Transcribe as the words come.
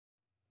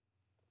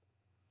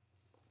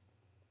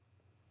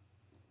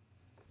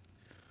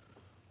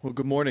Well,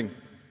 good morning.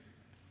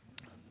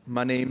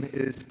 My name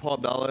is Paul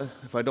Abdallah.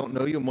 If I don't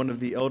know you, I'm one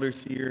of the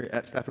elders here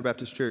at Stafford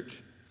Baptist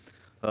Church.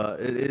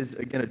 It is,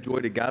 again, a joy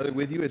to gather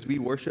with you as we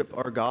worship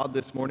our God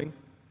this morning.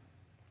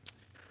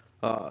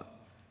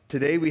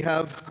 Today we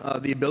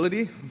have the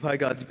ability, by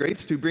God's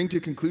grace, to bring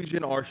to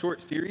conclusion our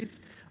short series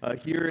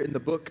here in the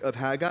book of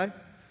Haggai.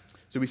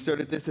 So we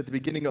started this at the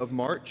beginning of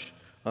March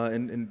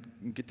and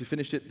get to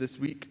finish it this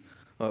week,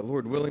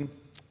 Lord willing.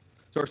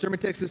 So our sermon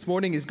text this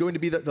morning is going to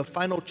be the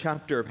final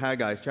chapter of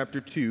Haggai, chapter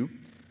 2.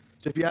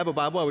 So if you have a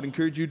Bible, I would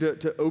encourage you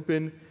to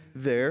open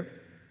there.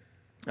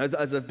 As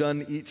I've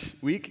done each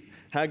week,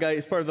 Haggai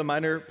is part of the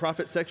minor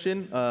prophet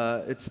section.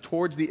 It's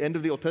towards the end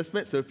of the Old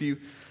Testament, so if you,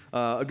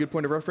 a good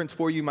point of reference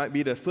for you might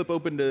be to flip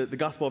open to the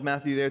Gospel of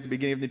Matthew there at the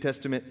beginning of the New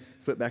Testament,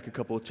 flip back a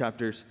couple of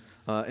chapters,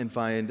 and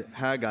find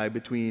Haggai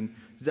between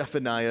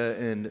Zephaniah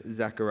and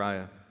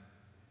Zechariah.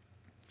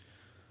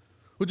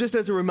 Well, just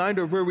as a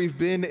reminder of where we've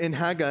been in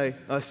Haggai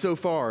so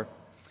far,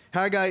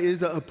 Haggai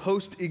is a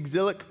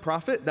post-exilic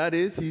prophet. That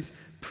is, he's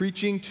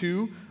preaching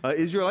to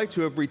Israelites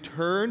who have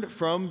returned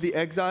from the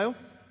exile.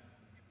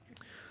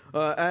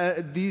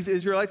 These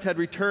Israelites had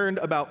returned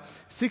about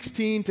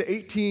 16 to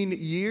 18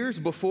 years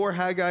before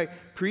Haggai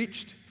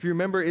preached. If you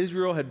remember,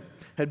 Israel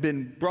had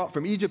been brought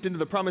from Egypt into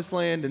the Promised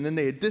Land, and then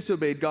they had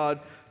disobeyed God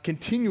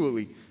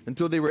continually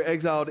until they were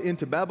exiled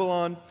into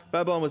Babylon.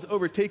 Babylon was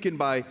overtaken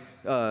by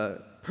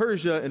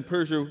Persia, and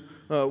Persia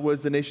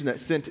was the nation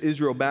that sent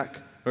Israel back,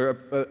 or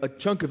a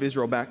chunk of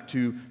Israel back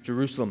to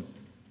Jerusalem.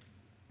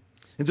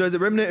 And so as the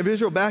remnant of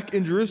Israel back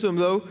in Jerusalem,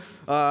 though,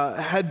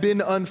 had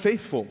been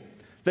unfaithful.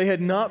 They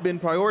had not been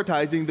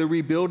prioritizing the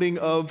rebuilding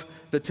of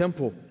the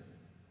temple.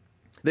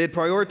 They had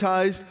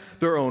prioritized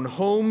their own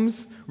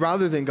homes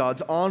rather than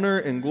God's honor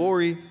and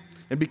glory.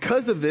 And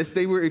because of this,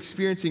 they were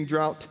experiencing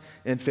drought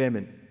and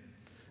famine.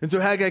 And so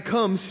Haggai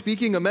comes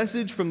speaking a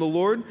message from the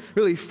Lord,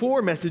 really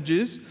 4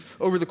 messages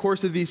over the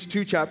course of these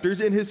 2 chapters.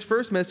 In his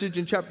first message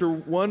in chapter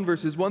 1,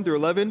 verses 1 through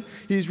 11,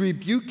 he's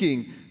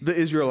rebuking the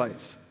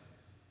Israelites,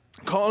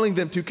 calling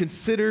them to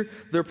consider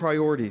their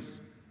priorities.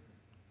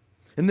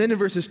 And then in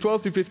verses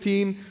 12 through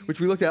 15, which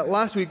we looked at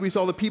last week, we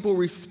saw the people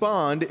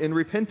respond in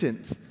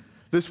repentance.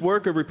 This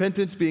work of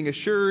repentance being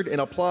assured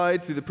and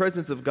applied through the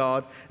presence of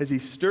God as he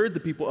stirred the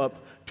people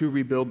up to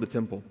rebuild the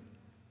temple.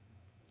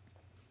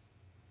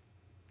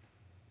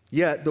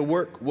 Yet the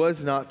work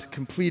was not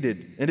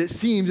completed, and it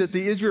seems that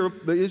the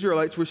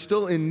Israelites were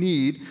still in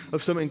need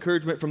of some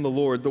encouragement from the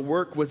Lord. The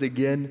work was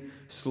again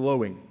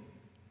slowing.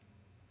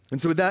 And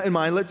so with that in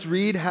mind, let's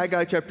read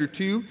Haggai chapter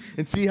 2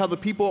 and see how the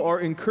people are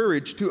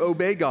encouraged to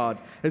obey God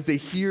as they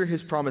hear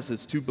his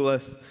promises to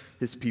bless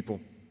his people.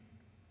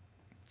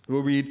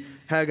 We'll read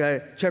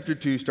Haggai chapter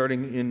 2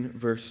 starting in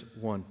verse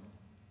 1.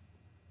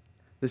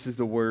 This is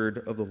the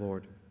word of the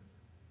Lord.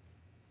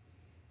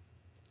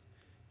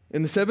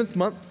 In the 7th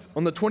month,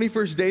 on the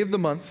 21st day of the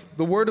month,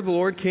 the word of the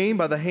Lord came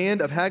by the hand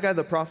of Haggai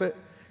the prophet.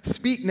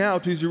 Speak now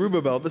to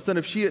Zerubbabel, the son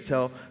of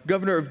Shealtiel,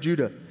 governor of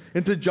Judah,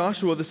 and to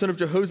Joshua, the son of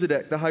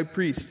Jehozadak, the high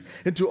priest,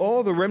 and to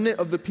all the remnant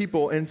of the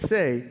people, and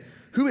say,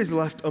 who is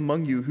left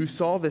among you who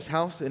saw this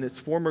house in its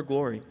former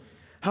glory?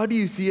 How do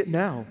you see it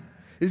now?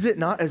 Is it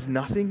not as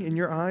nothing in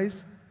your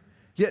eyes?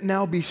 Yet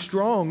now be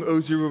strong, O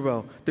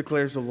Zerubbabel,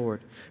 declares the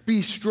Lord.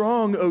 Be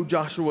strong, O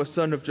Joshua,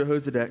 son of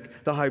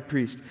Jehozadak, the high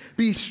priest.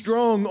 Be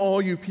strong,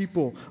 all you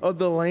people of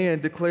the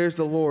land, declares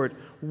the Lord.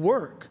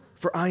 Work,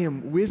 for I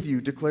am with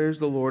you, declares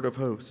the Lord of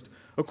hosts,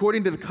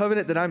 according to the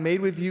covenant that I made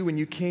with you when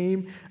you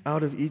came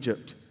out of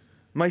Egypt.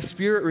 My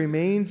spirit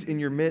remains in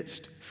your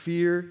midst.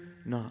 Fear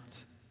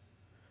not.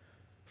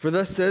 For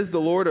thus says the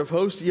Lord of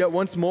hosts, yet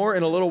once more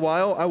in a little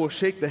while I will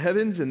shake the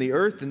heavens and the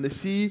earth and the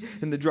sea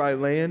and the dry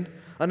land.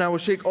 And I will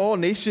shake all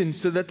nations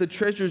so that the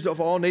treasures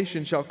of all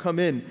nations shall come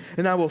in.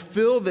 And I will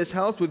fill this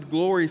house with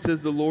glory,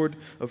 says the Lord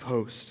of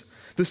hosts.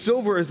 The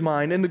silver is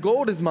mine and the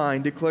gold is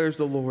mine, declares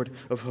the Lord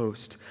of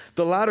hosts.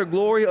 The latter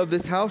glory of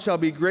this house shall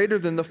be greater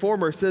than the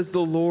former, says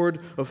the Lord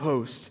of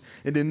hosts.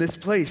 And in this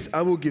place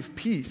I will give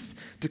peace,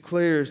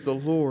 declares the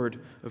Lord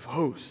of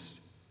hosts.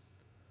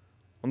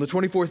 On the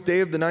 24th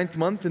day of the 9th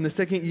month, in the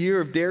 2nd year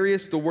of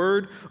Darius, the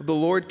word of the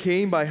Lord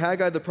came by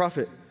Haggai the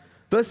prophet.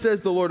 Thus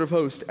says the Lord of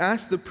hosts,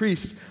 ask the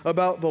priest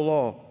about the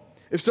law.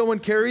 If someone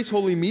carries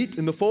holy meat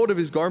in the fold of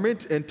his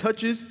garment and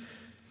touches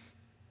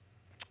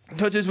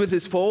with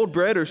his fold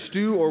bread or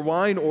stew or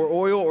wine or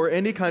oil or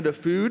any kind of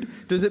food,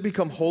 does it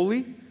become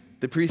holy?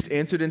 The priest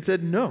answered and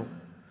said, no.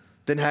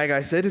 Then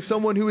Haggai said, if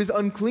someone who is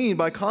unclean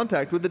by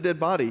contact with a dead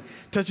body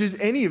touches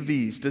any of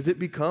these, does it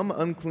become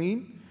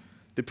unclean?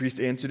 The priest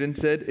answered and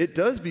said, it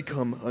does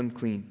become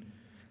unclean.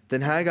 Then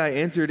Haggai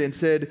answered and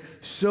said,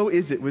 so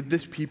is it with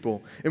this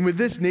people, and with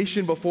this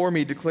nation before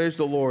me, declares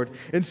the Lord.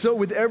 And so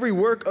with every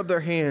work of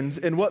their hands,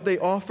 and what they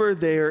offer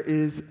there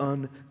is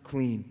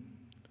unclean.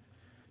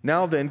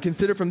 Now then,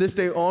 consider from this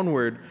day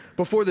onward,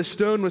 before the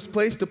stone was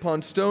placed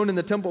upon stone in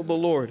the temple of the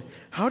Lord,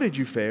 how did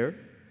you fare?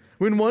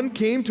 When one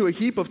came to a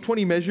heap of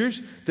 20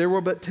 measures, there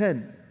were but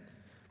 10.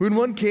 When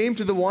one came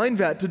to the wine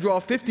vat to draw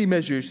 50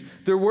 measures,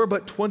 there were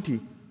but 20.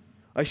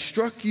 I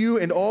struck you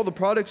and all the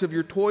products of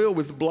your toil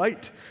with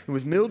blight and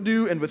with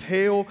mildew and with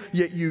hail,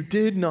 yet you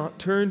did not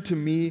turn to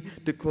me,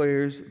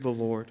 declares the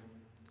Lord.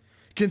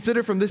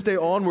 Consider from this day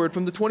onward,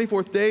 from the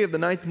 24th day of the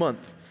 9th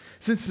month,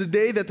 since the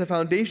day that the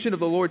foundation of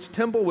the Lord's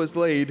temple was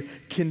laid,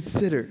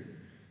 consider,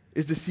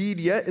 is the seed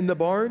yet in the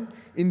barn?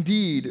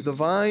 Indeed, the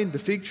vine, the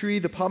fig tree,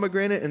 the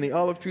pomegranate, and the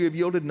olive tree have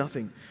yielded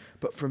nothing.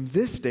 But from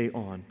this day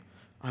on,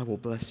 I will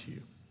bless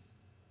you.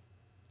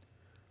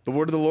 The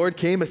word of the Lord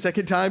came a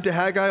second time to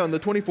Haggai on the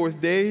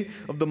 24th day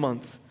of the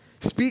month.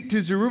 Speak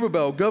to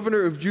Zerubbabel,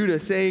 governor of Judah,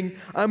 saying,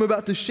 I'm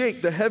about to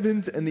shake the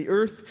heavens and the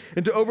earth,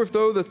 and to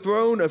overthrow the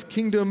throne of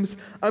kingdoms.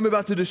 I'm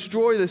about to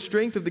destroy the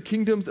strength of the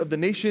kingdoms of the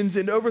nations,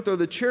 and overthrow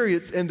the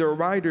chariots and their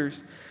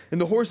riders. And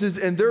the horses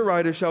and their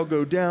riders shall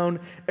go down,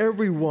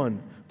 every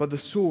one by the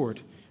sword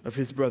of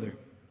his brother.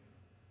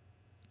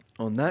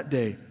 On that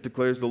day,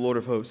 declares the Lord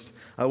of hosts,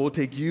 I will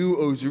take you,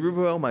 O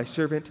Zerubbabel, my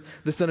servant,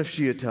 the son of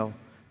Shealtiel,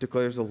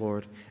 declares the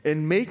Lord,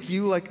 and make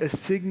you like a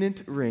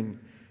signet ring,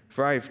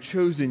 for I have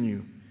chosen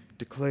you,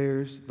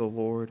 declares the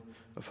Lord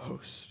of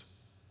hosts.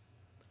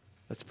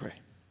 Let's pray.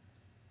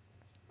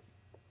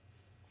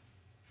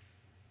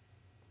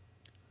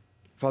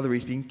 Father, we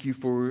thank you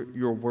for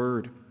your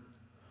word.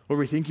 Lord,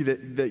 we thank you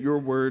that your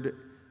word,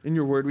 in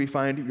your word we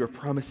find your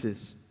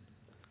promises.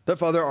 That,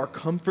 Father, our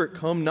comfort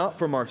come not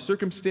from our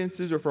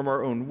circumstances or from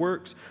our own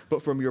works,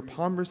 but from your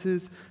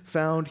promises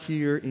found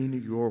here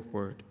in your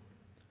word.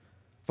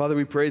 Father,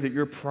 we pray that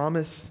your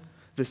promise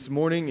this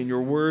morning in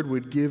your word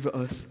would give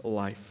us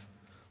life.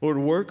 Lord,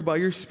 work by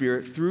your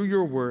Spirit through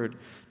your word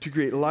to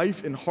create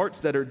life in hearts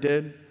that are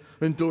dead,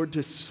 and Lord,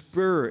 to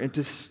spur and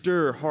to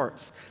stir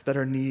hearts that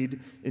are in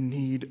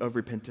need of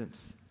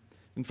repentance.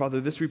 And Father,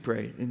 this we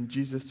pray in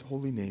Jesus'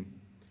 holy name.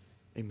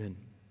 Amen.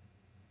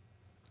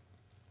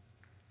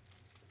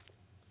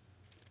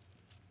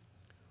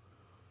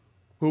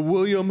 Well,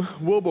 William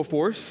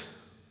Wilberforce,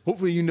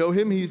 hopefully you know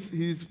him.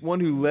 He's one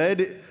who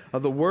led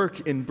the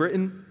work in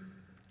Britain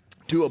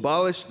to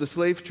abolish the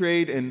slave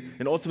trade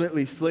and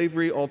ultimately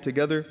slavery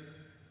altogether.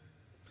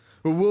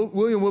 Well,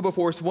 William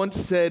Wilberforce once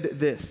said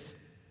this.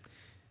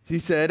 He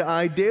said,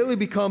 I daily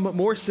become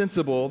more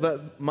sensible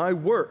that my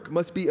work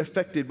must be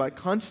effected by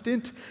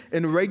constant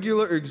and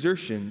regular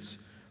exertions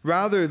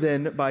rather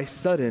than by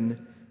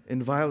sudden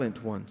and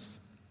violent ones.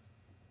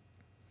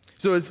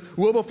 So as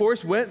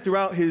Wilberforce went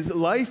throughout his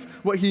life,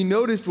 what he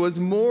noticed was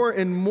more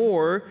and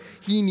more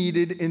he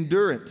needed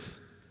endurance.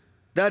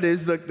 That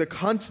is, the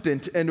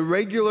constant and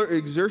regular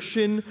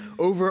exertion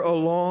over a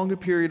long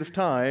period of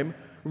time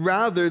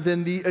rather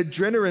than the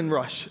adrenaline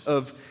rush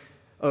of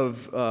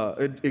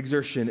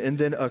exertion and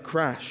then a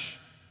crash.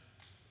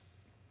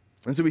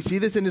 And so we see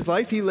this in his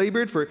life. He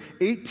labored for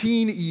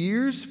 18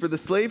 years for the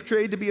slave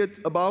trade to be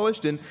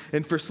abolished and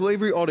for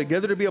slavery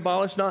altogether to be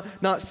abolished,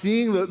 not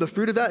seeing the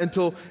fruit of that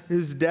until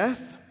his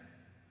death.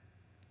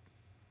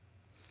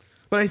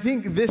 But I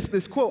think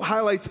this quote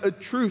highlights a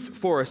truth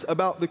for us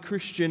about the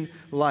Christian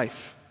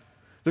life.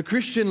 The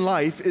Christian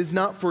life is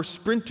not for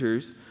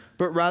sprinters,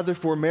 but rather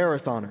for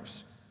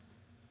marathoners.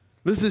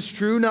 This is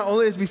true not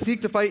only as we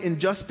seek to fight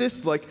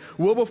injustice, like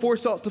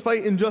Wilberforce sought to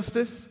fight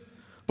injustice,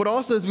 but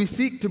also as we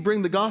seek to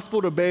bring the gospel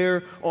to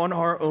bear on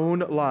our own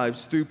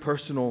lives through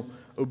personal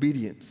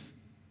obedience.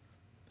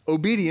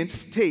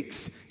 Obedience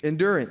takes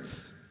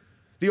endurance.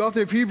 The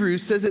author of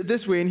Hebrews says it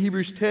this way in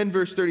Hebrews 10,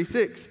 verse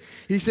 36.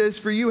 He says,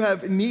 for you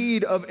have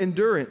need of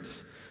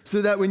endurance,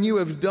 so that when you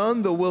have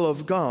done the will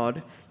of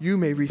God, you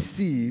may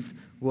receive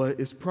what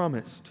is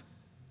promised.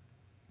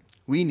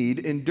 We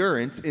need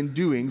endurance in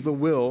doing the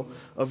will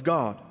of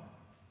God.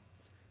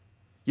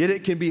 Yet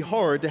it can be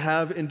hard to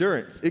have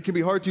endurance. It can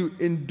be hard to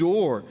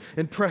endure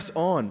and press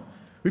on.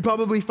 We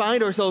probably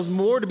find ourselves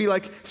more to be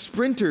like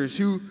sprinters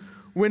who,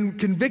 when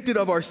convicted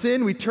of our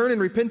sin, we turn in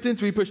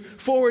repentance, we push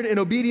forward in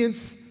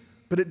obedience,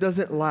 but it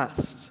doesn't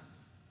last.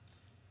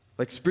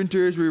 Like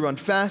sprinters, we run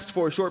fast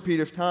for a short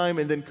period of time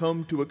and then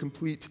come to a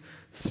complete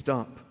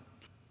stop.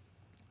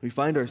 We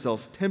find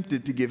ourselves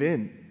tempted to give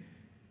in.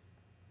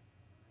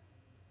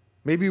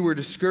 Maybe we're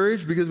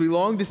discouraged because we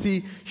long to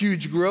see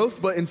huge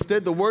growth, but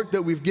instead the work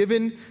that we've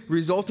given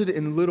resulted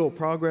in little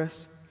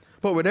progress.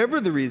 But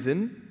whatever the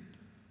reason,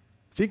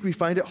 I think we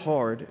find it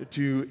hard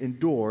to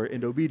endure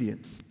in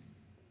obedience.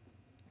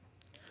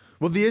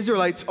 Well, the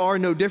Israelites are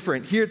no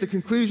different. Here at the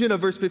conclusion of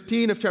verse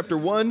 15 of chapter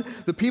 1,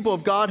 the people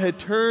of God had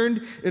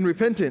turned in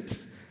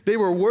repentance. They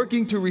were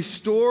working to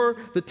restore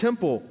the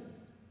temple.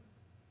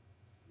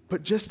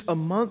 But just a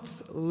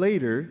month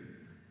later,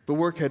 the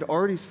work had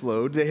already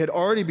slowed. They had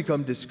already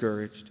become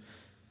discouraged.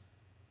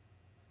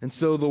 And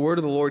so the word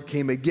of the Lord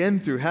came again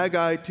through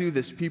Haggai to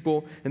this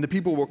people, and the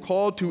people were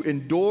called to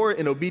endure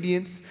in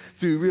obedience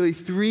through really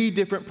 3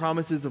 different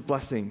promises of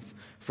blessings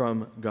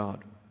from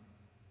God.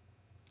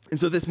 And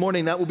so this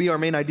morning, that will be our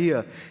main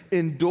idea.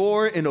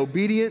 Endure in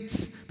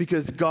obedience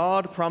because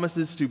God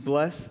promises to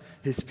bless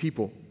his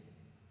people.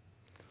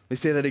 Let me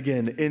say that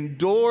again.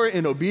 Endure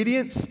in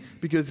obedience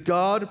because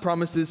God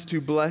promises to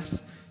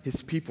bless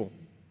his people.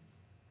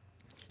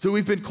 So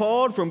we've been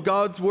called from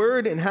God's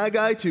word in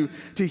Haggai to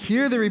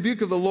hear the rebuke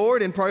of the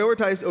Lord and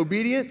prioritize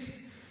obedience,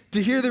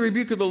 to hear the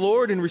rebuke of the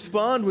Lord and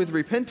respond with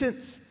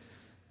repentance.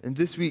 And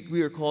this week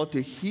we are called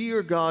to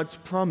hear God's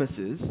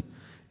promises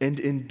and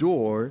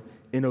endure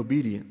in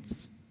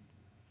obedience.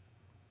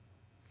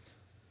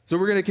 So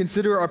we're going to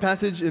consider our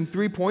passage in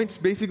 3 points,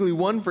 basically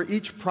one for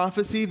each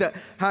prophecy that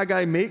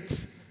Haggai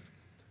makes.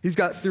 He's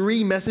got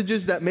 3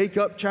 messages that make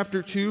up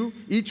chapter 2,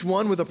 each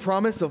one with a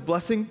promise of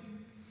blessing.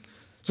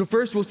 So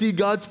first we'll see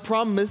God's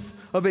promise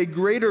of a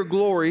greater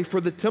glory for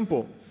the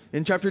temple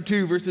in chapter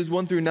 2, verses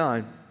 1 through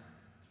 9.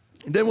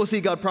 And then we'll see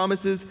God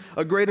promises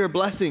a greater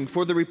blessing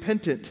for the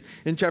repentant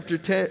in chapter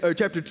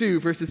 2,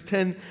 verses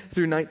 10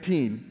 through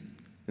 19.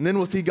 And then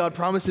we'll see God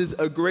promises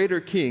a greater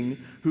king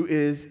who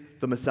is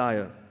the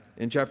Messiah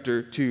in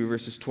chapter 2,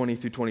 verses 20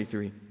 through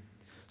 23.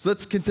 So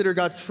let's consider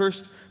God's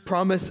first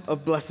promise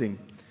of blessing,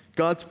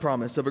 God's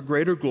promise of a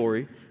greater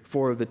glory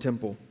for the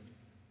temple.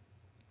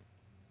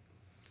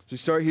 So we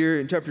start here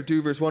in chapter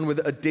 2, verse 1 with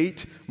a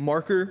date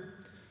marker.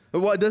 But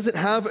while it doesn't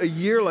have a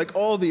year like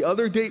all the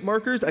other date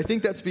markers, I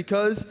think that's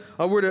because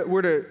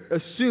we're to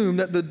assume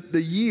that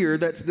the year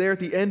that's there at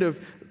the end of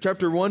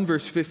chapter 1,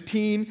 verse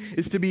 15,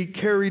 is to be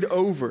carried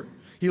over.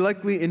 He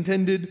likely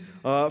intended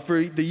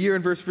for the year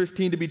in verse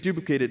 15 to be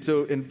duplicated.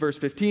 So in verse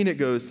 15 it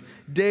goes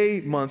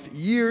day, month,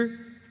 year,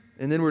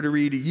 and then we're to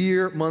read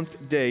year,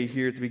 month, day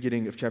here at the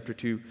beginning of chapter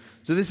 2.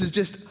 So this is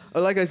just,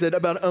 like I said,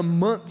 about a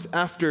month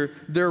after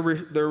their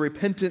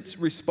repentance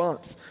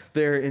response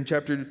there in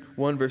chapter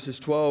 1, verses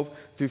 12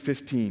 through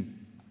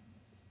 15.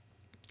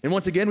 And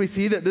once again, we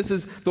see that this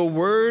is the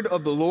word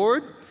of the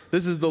Lord.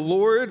 This is the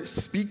Lord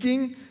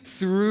speaking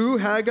through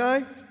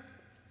Haggai.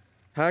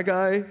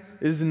 Haggai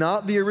is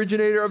not the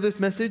originator of this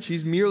message.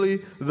 He's merely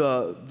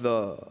the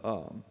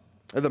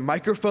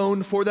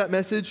microphone for that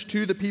message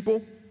to the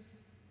people.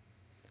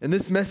 And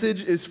this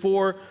message is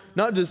for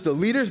not just the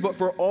leaders, but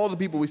for all the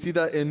people. We see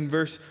that in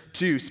verse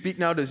 2. Speak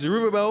now to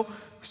Zerubbabel,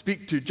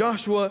 speak to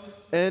Joshua,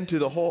 and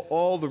to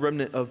all the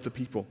remnant of the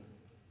people.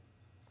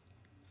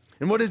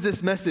 And what is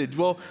this message?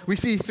 Well, we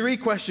see 3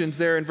 questions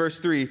there in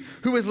verse 3.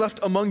 Who is left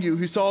among you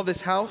who saw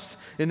this house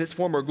in its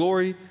former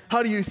glory?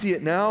 How do you see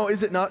it now?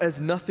 Is it not as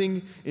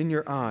nothing in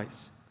your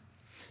eyes?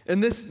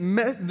 And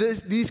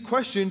these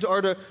questions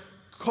are to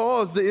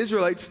cause the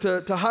Israelites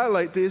to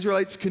highlight the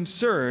Israelites'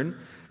 concern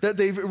that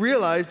they've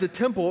realized the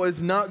temple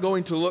is not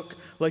going to look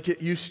like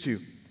it used to.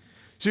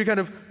 So he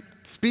kind of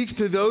speaks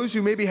to those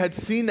who maybe had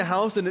seen the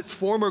house in its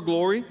former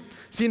glory,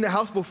 seen the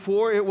house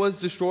before it was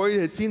destroyed,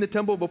 had seen the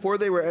temple before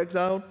they were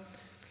exiled.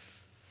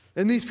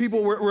 And these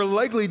people were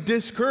likely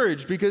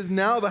discouraged because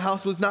now the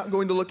house was not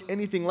going to look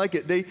anything like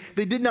it. They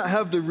did not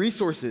have the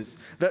resources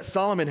that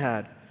Solomon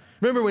had.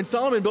 Remember, when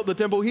Solomon built the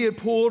temple, he had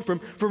pulled from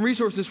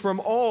resources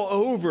from all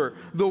over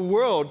the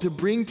world to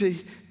bring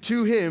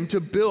to him to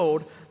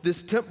build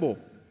this temple.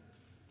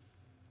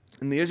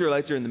 And the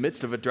Israelites are in the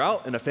midst of a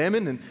drought and a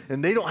famine,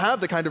 and they don't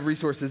have the kind of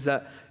resources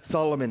that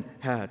Solomon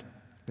had.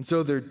 And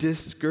so they're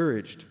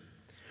discouraged.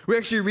 We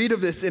actually read of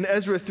this in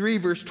Ezra 3,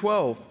 verse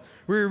 12,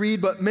 where we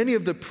read, but many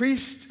of the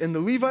priests and the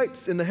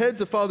Levites and the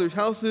heads of fathers'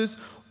 houses,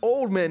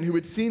 old men who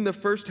had seen the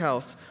first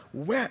house,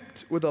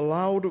 wept with a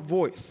loud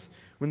voice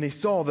when they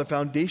saw the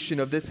foundation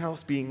of this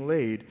house being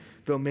laid,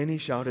 though many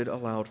shouted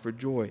aloud for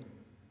joy.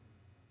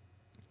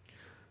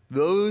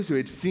 Those who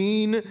had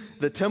seen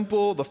the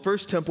temple, the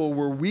first temple,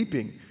 were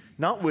weeping,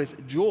 not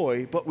with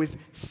joy, but with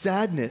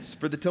sadness,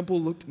 for the temple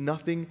looked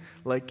nothing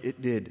like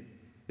it did.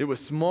 It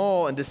was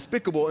small and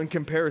despicable in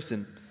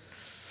comparison.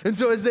 And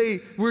so as they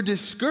were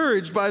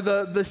discouraged by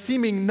the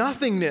seeming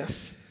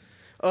nothingness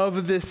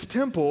of this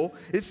temple,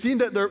 it seemed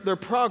that their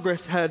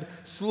progress had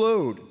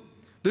slowed.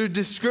 Their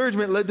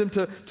discouragement led them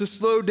to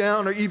slow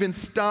down or even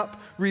stop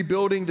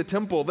rebuilding the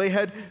temple. They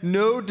had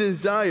no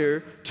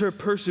desire to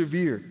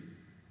persevere.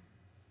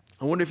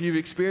 I wonder if you've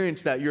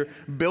experienced that. You're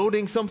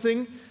building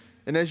something,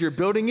 and as you're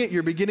building it,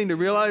 you're beginning to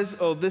realize,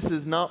 oh, this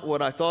is not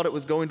what I thought it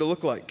was going to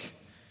look like.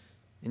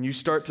 And you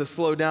start to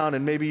slow down,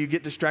 and maybe you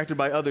get distracted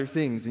by other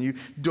things, and you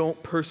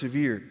don't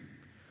persevere.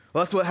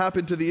 Well, that's what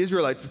happened to the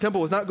Israelites. The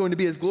temple was not going to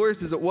be as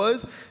glorious as it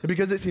was, and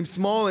because it seemed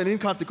small and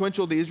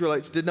inconsequential, the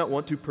Israelites did not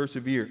want to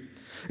persevere.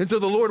 And so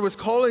the Lord was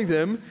calling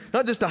them,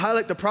 not just to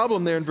highlight the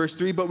problem there in verse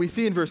 3, but we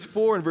see in verse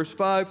 4 and verse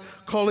 5,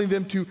 calling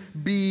them to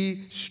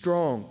be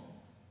strong.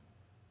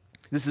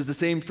 This is the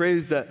same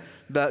phrase that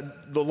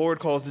the Lord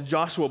calls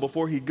Joshua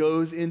before he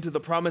goes into the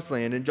promised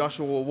land in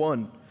Joshua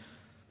 1.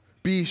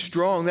 Be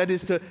strong, that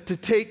is to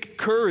take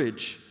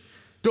courage.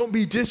 Don't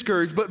be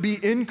discouraged, but be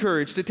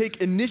encouraged, to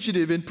take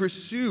initiative and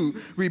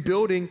pursue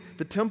rebuilding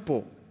the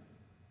temple.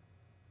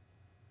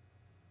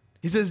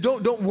 He says,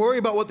 don't worry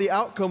about what the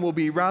outcome will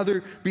be.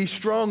 Rather, be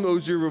strong, O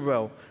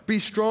Zerubbabel. Be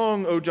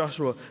strong, O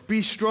Joshua.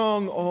 Be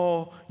strong,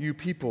 all you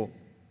people.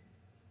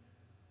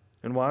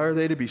 And why are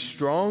they to be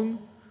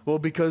strong? Well,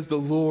 because the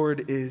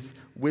Lord is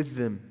with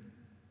them.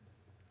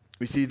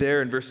 We see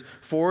there in verse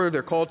 4,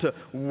 they're called to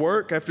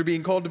work. After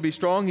being called to be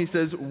strong, he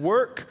says,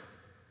 work,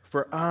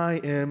 for I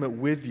am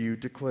with you,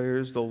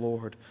 declares the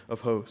Lord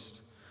of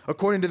hosts.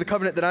 According to the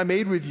covenant that I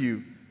made with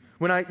you,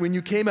 When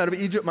you came out of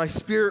Egypt, my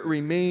spirit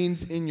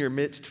remains in your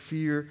midst.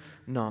 Fear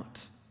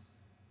not.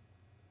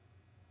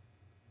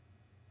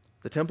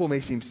 The temple may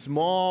seem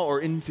small or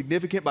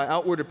insignificant by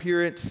outward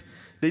appearance.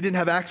 They didn't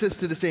have access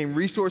to the same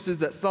resources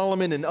that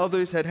Solomon and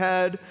others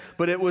had,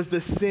 but it was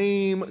the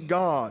same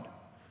God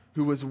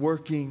who was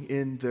working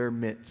in their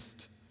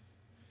midst.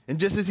 And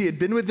just as he had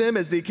been with them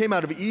as they came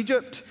out of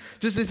Egypt,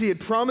 just as he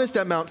had promised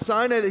at Mount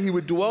Sinai that he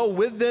would dwell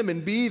with them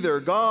and be their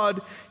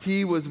God,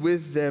 he was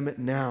with them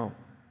now.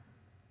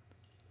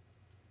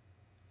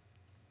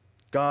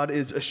 God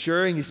is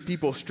assuring his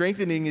people,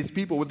 strengthening his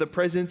people with the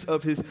presence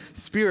of his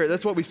Spirit.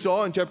 That's what we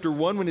saw in chapter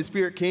 1 when his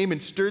Spirit came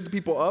and stirred the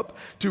people up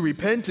to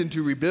repent and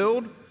to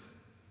rebuild.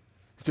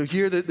 So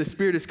here the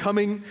Spirit is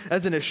coming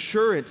as an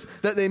assurance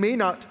that they may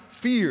not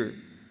fear.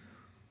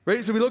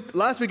 Right? So we looked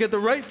last week at the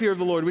right fear of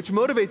the Lord, which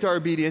motivates our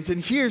obedience.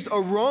 And here's a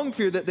wrong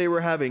fear that they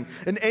were having,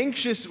 an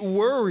anxious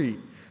worry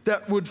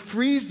that would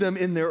freeze them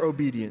in their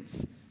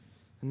obedience.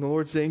 And the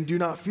Lord's saying, do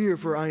not fear,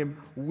 for I am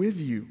with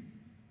you.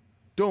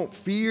 Don't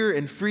fear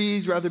and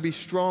freeze, rather be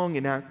strong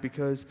and act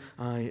because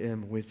I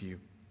am with you.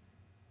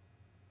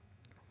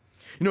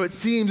 You know, it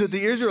seems that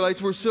the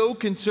Israelites were so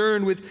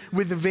concerned with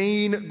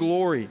vain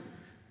glory.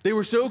 They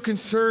were so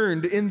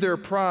concerned in their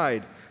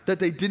pride that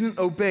they didn't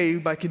obey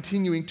by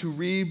continuing to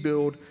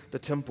rebuild the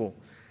temple.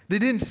 They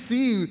didn't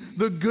see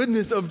the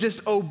goodness of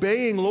just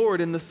obeying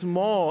Lord in the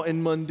small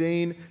and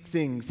mundane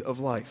things of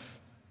life.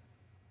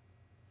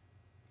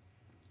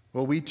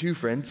 Well, we too,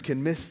 friends,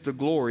 can miss the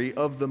glory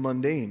of the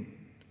mundane.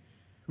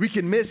 We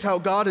can miss how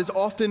God has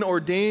often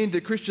ordained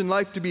the Christian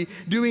life to be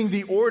doing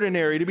the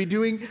ordinary, to be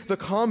doing the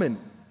common.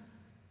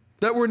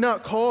 That we're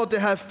not called to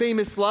have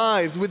famous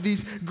lives with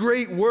these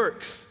great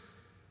works.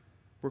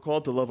 We're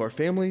called to love our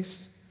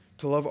families,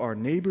 to love our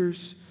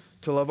neighbors,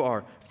 to love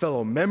our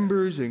fellow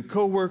members and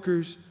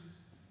co-workers.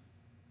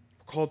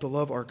 We're called to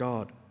love our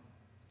God.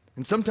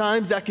 And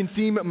sometimes that can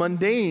seem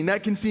mundane,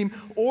 that can seem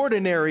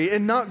ordinary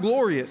and not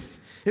glorious.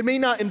 It may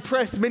not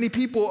impress many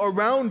people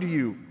around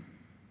you.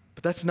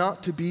 But that's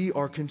not to be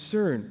our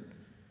concern,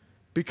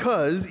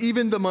 because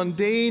even the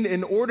mundane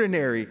and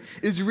ordinary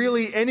is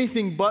really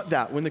anything but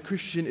that when the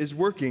Christian is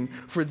working,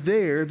 for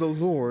there the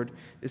Lord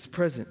is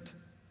present.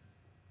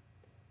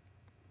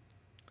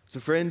 So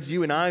friends,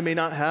 you and I may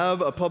not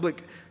have a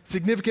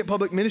significant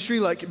public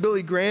ministry like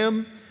Billy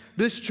Graham.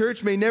 This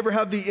church may never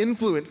have the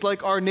influence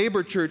like our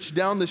neighbor church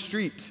down the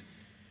street.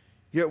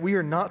 Yet we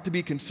are not to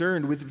be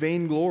concerned with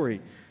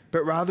vainglory,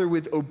 but rather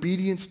with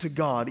obedience to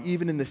God,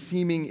 even in the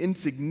seeming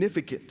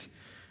insignificant,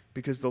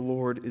 because the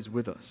Lord is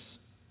with us.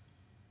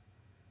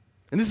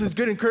 And this is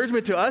good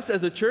encouragement to us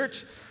as a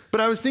church, but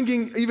I was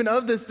thinking even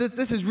of this, that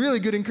this is really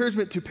good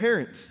encouragement to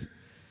parents,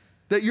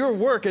 that your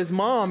work as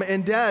mom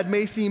and dad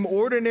may seem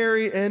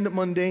ordinary and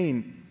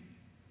mundane.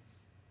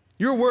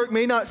 Your work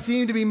may not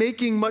seem to be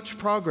making much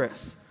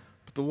progress,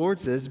 but the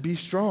Lord says, be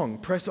strong,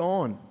 press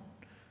on.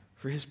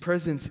 For his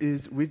presence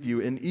is with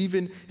you, and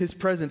even his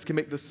presence can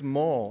make the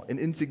small and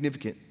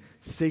insignificant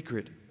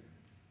sacred.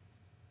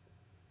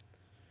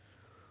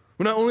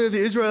 Well, not only are the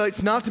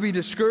Israelites not to be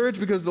discouraged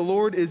because the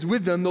Lord is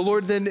with them, the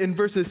Lord then in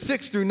verses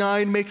 6 through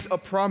 9 makes a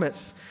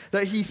promise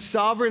that he's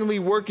sovereignly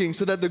working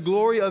so that the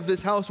glory of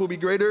this house will be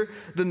greater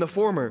than the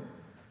former.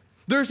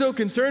 They're so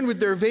concerned with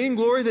their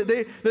vainglory that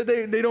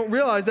they don't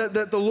realize that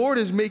the Lord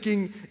is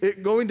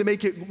going to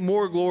make it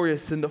more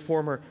glorious than the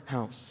former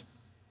house.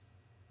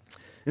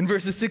 In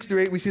verses 6 through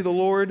 8, we see the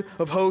Lord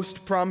of hosts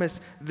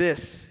promise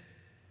this.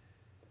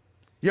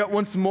 Yet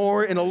once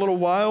more in a little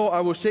while I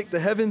will shake the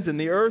heavens and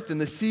the earth and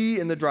the sea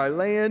and the dry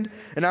land,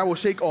 and I will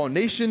shake all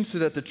nations so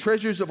that the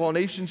treasures of all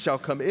nations shall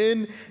come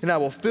in, and I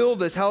will fill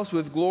this house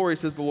with glory,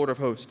 says the Lord of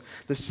hosts.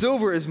 The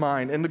silver is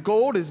mine and the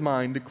gold is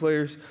mine,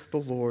 declares the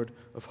Lord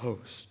of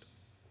hosts.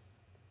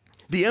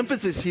 The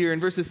emphasis here in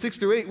verses 6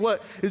 through 8,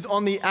 what is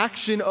on the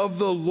action of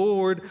the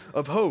Lord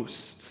of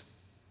hosts.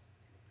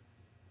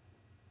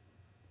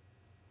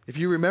 If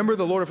you remember,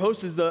 the Lord of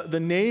hosts is the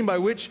name by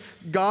which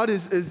God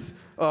is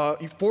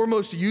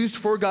foremost used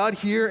for God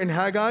here in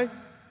Haggai.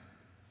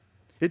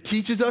 It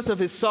teaches us of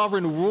his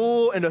sovereign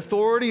rule and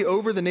authority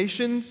over the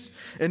nations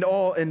and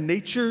all in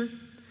nature.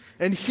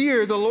 And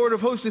here the Lord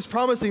of hosts is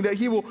promising that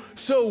he will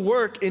so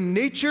work in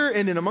nature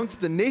and in amongst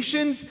the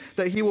nations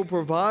that he will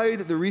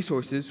provide the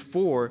resources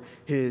for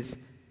his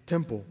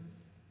temple.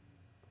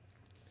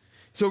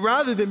 So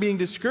rather than being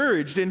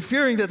discouraged and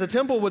fearing that the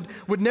temple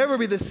would never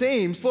be the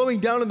same, slowing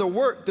down in their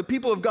work, the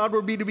people of God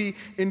would be to be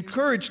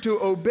encouraged to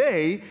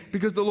obey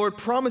because the Lord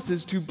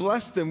promises to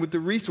bless them with the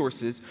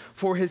resources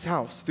for his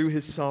house through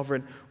his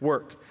sovereign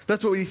work.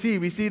 That's what we see.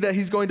 We see that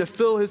he's going to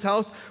fill his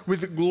house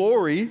with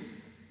glory,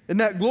 and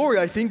that glory,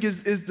 I think,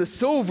 is the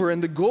silver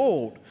and the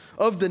gold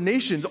of the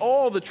nations.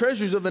 All the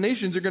treasures of the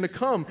nations are going to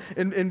come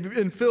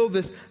and fill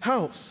this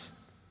house.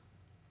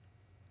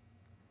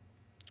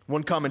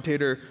 One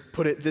commentator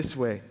put it this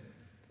way: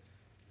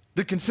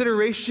 the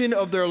consideration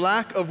of their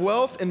lack of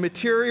wealth and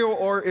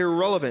material are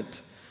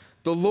irrelevant.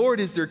 The Lord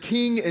is their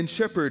king and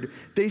shepherd.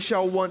 They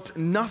shall want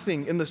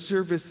nothing in the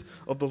service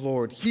of the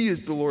Lord. He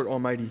is the Lord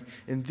Almighty,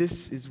 and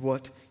this is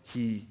what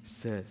he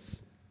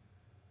says.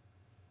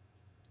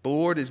 The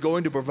Lord is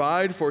going to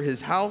provide for his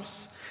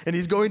house, and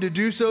he's going to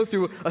do so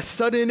through a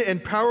sudden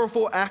and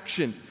powerful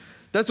action.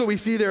 That's what we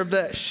see there of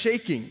that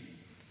shaking.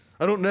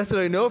 I don't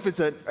necessarily know if it's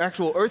an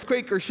actual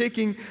earthquake or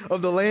shaking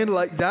of the land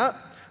like that,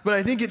 but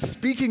I think it's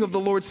speaking of the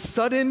Lord's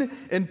sudden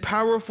and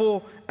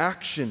powerful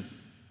action.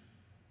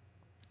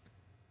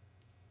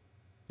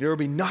 There will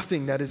be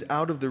nothing that is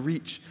out of the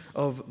reach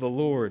of the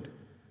Lord.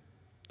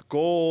 The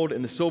gold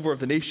and the silver of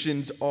the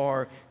nations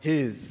are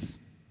his.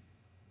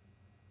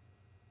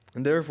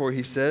 And therefore,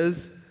 he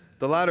says,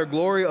 the latter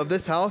glory of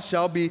this house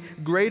shall be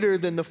greater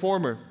than the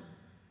former.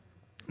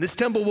 This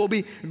temple will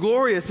be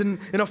glorious in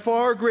a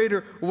far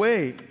greater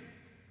way.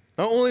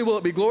 Not only will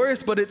it be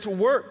glorious, but its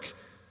work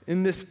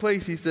in this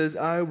place, he says,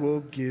 I will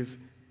give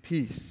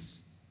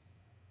peace.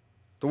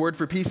 The word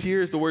for peace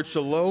here is the word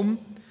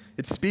shalom.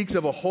 It speaks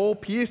of a whole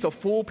peace, a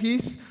full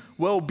peace,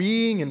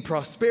 well-being and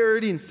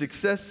prosperity and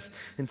success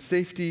and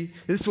safety.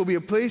 This will be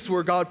a place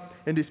where God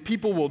and his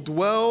people will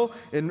dwell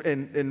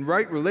in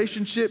right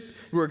relationship,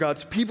 where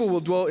God's people will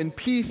dwell in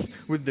peace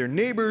with their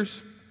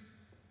neighbors.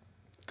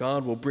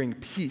 God will bring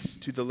peace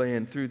to the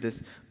land through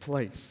this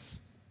place.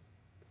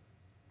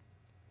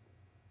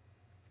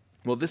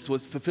 Well, this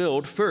was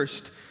fulfilled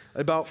first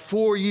about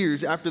 4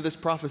 years after this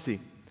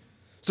prophecy.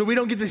 So we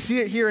don't get to see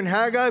it here in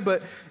Haggai,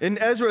 but in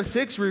Ezra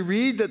 6, we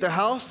read that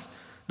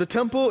the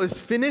temple is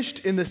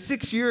finished in the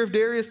 6th year of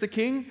Darius the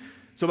king.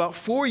 So about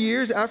 4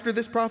 years after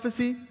this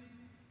prophecy.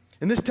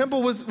 And this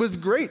temple was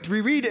great.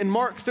 We read in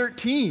Mark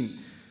 13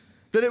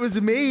 that it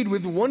was made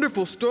with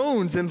wonderful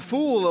stones and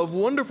full of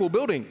wonderful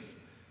buildings.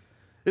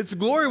 Its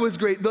glory was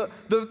great. The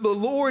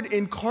Lord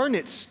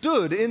incarnate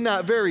stood in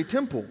that very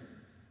temple.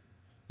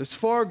 It's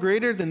far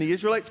greater than the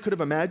Israelites could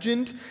have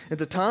imagined at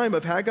the time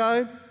of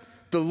Haggai.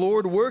 The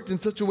Lord worked in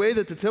such a way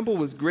that the temple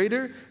was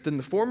greater than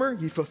the former.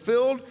 He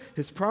fulfilled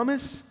his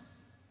promise.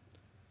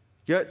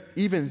 Yet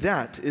even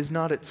that is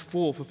not its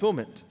full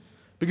fulfillment,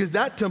 because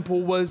that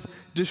temple was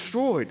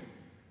destroyed.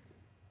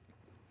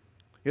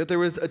 Yet there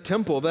was a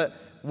temple that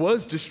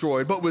was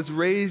destroyed but was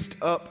raised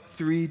up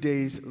 3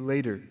 days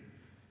later.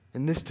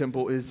 And this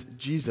temple is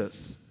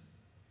Jesus.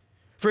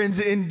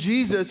 Friends, in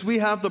Jesus we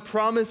have the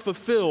promise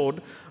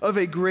fulfilled of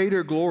a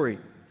greater glory.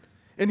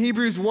 In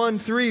Hebrews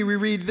 1:3 we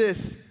read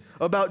this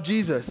about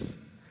Jesus,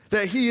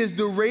 that he is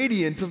the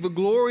radiance of the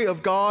glory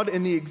of God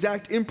and the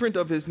exact imprint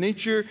of his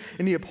nature,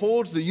 and he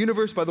upholds the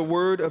universe by the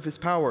word of his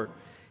power.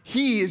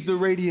 He is the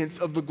radiance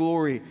of the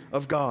glory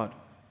of God.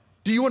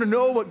 Do you want to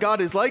know what God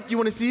is like? You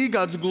want to see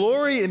God's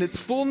glory in its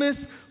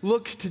fullness?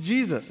 Look to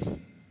Jesus.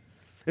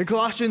 In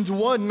Colossians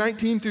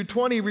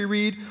 1:19-20, we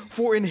read,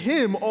 for in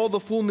him all the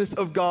fullness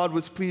of God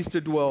was pleased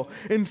to dwell,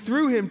 and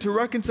through him to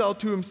reconcile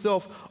to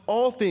himself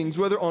all things,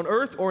 whether on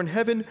earth or in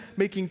heaven,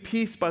 making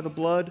peace by the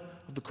blood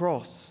of the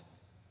cross.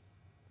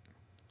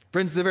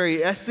 Friends, the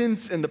very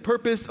essence and the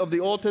purpose of the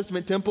Old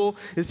Testament temple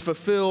is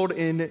fulfilled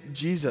in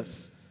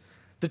Jesus.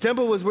 The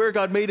temple was where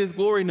God made his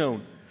glory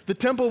known. The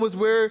temple was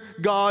where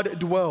God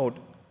dwelled.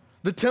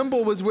 The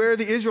temple was where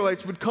the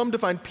Israelites would come to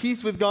find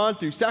peace with God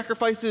through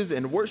sacrifices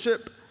and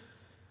worship.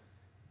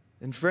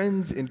 And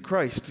friends, in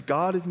Christ,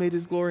 God has made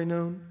his glory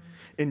known.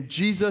 In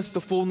Jesus,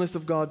 the fullness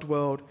of God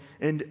dwelled.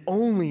 And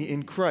only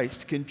in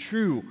Christ can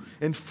true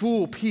and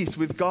full peace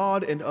with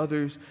God and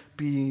others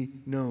be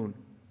known.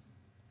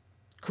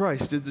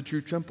 Christ is the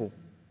true temple,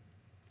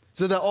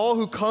 so that all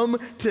who come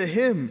to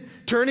him,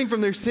 turning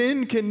from their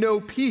sin, can know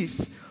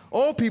peace.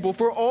 All people,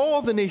 for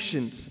all the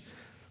nations.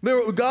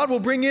 God will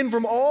bring in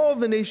from all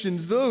the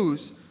nations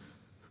those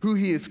who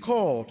he has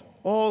called,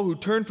 all who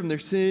turn from their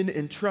sin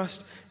and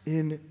trust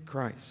in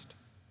Christ.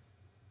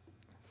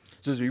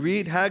 So as we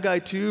read Haggai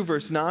 2,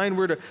 verse 9,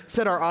 we're to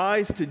set our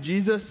eyes to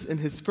Jesus and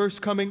his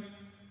first coming.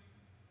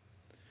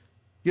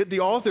 Yet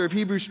the author of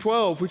Hebrews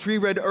 12, which we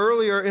read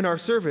earlier in our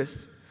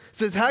service,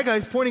 says Haggai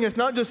is pointing us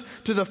not just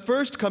to the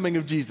first coming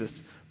of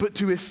Jesus, but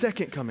to his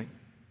second coming.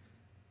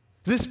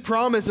 This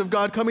promise of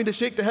God coming to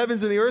shake the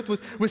heavens and the earth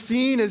was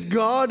seen as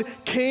God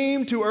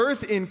came to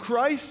earth in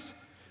Christ,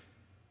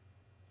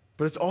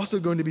 but it's also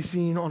going to be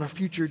seen on a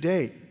future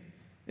day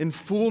in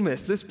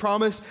fullness. This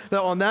promise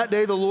that on that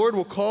day the Lord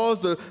will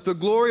cause the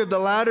glory of the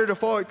latter to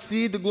far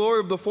exceed the glory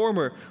of the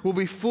former will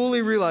be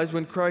fully realized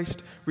when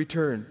Christ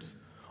returns.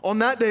 On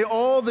that day,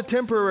 all the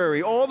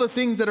temporary, all the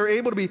things that are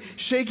able to be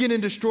shaken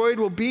and destroyed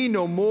will be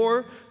no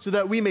more, so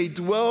that we may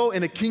dwell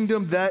in a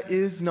kingdom that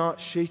is not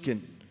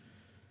shaken.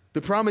 The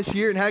promise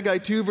here in Haggai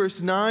 2,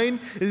 verse 9,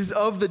 is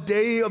of the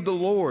day of the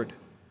Lord,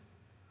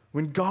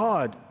 when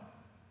God,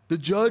 the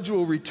judge,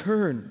 will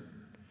return,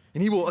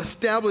 and he will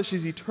establish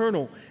his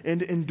eternal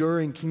and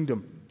enduring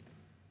kingdom.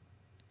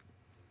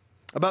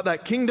 About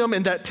that kingdom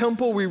and that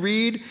temple, we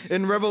read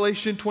in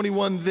Revelation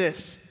 21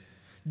 this.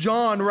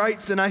 John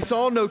writes, and I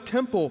saw no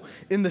temple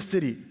in the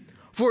city,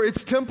 for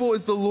its temple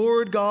is the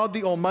Lord God,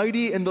 the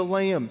Almighty, and the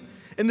Lamb.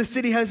 And the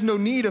city has no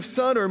need of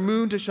sun or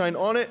moon to shine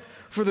on it,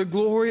 for the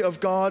glory of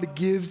God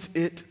gives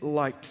it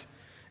light,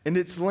 and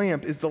its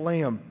lamp is the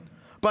Lamb.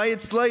 By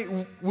its light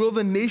will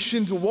the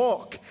nations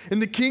walk,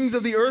 and the kings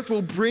of the earth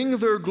will bring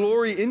their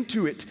glory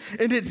into it.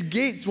 And its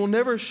gates will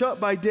never shut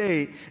by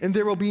day, and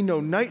there will be no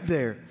night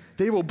there.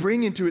 They will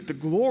bring into it the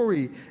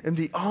glory and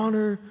the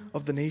honor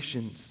of the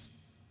nations.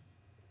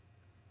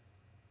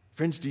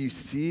 Friends, do you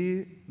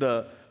see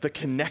the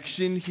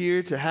connection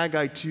here to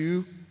Haggai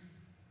 2?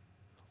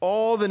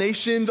 All the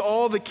nations,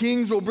 all the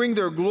kings will bring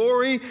their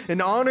glory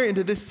and honor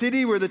into this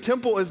city where the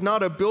temple is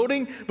not a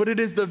building, but it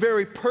is the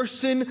very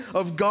person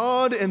of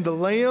God and the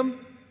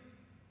Lamb.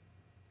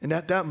 And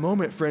at that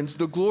moment, friends,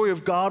 the glory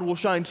of God will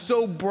shine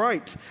so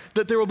bright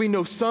that there will be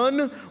no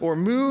sun or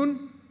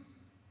moon.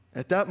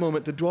 At that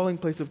moment, the dwelling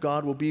place of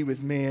God will be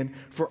with man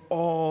for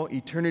all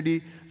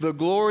eternity. The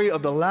glory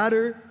of the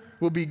latter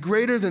will be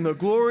greater than the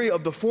glory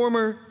of the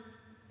former.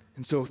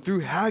 And so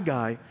through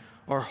Haggai,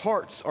 our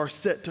hearts are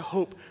set to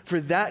hope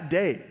for that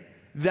day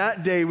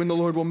when the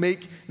Lord will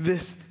make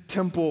this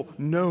temple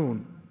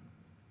known.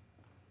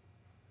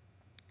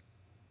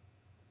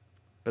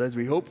 But as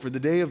we hope for the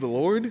day of the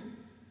Lord,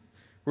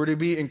 we're to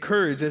be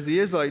encouraged as the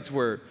Israelites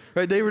were.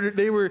 Right?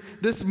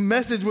 This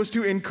message was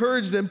to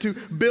encourage them to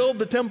build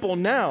the temple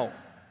now.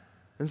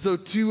 And so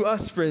to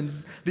us,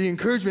 friends, the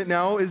encouragement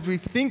now as we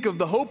think of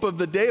the hope of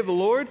the day of the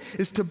Lord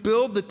is to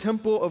build the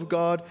temple of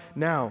God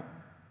now.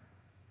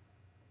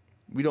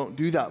 We don't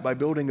do that by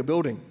building a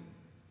building.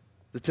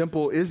 The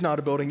temple is not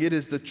a building, it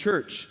is the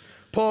church.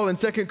 Paul in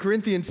 2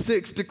 Corinthians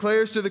 6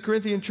 declares to the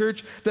Corinthian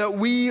church that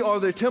we are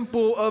the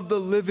temple of the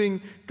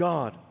living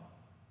God.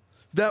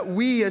 That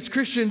we as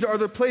Christians are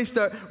the place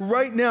that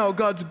right now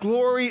God's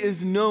glory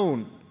is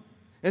known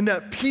and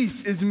that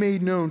peace is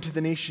made known to the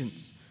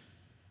nations.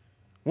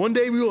 One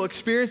day we will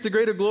experience the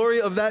greater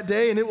glory of that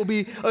day and it will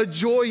be a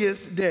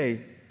joyous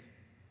day.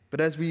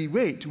 But as we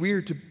wait, we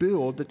are to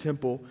build the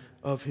temple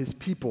of his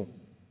people.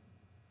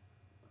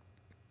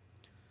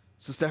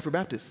 So Stafford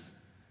Baptist,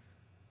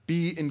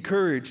 be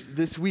encouraged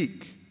this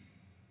week.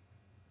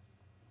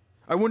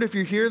 I wonder if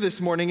you're here this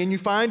morning and you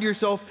find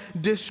yourself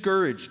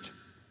discouraged.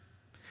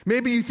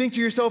 Maybe you think to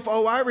yourself,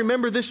 oh, I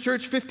remember this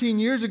church 15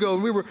 years ago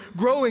and we were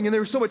growing and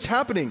there was so much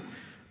happening,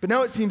 but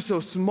now it seems so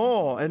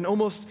small and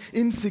almost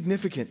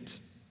insignificant.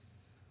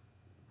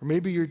 Or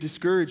maybe you're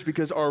discouraged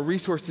because our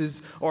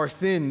resources are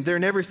thin. There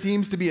never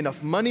seems to be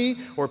enough money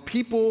or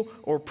people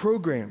or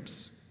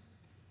programs.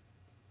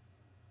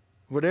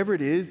 Whatever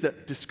it is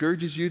that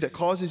discourages you, that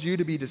causes you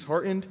to be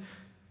disheartened,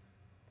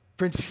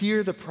 friends,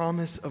 hear the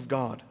promise of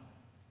God.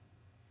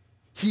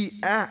 He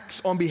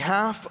acts on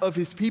behalf of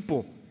his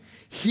people.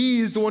 He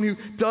is the one who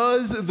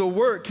does the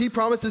work. He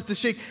promises to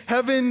shake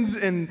heavens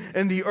and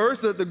the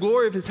earth so that the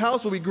glory of his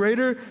house will be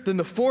greater than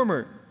the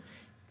former.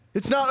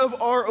 It's not of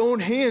our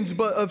own hands,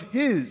 but of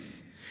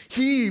his.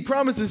 He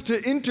promises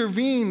to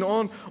intervene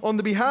on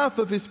the behalf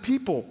of his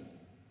people.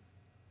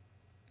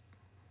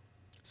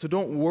 So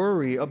don't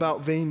worry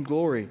about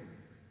vainglory.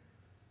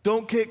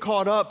 Don't get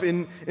caught up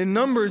in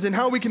numbers and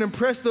how we can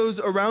impress those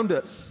around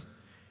us.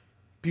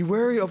 Be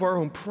wary of our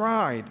own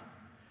pride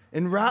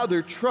and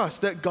rather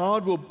trust that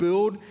God will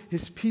build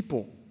his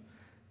people,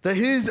 that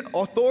his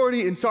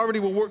authority and sovereignty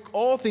will work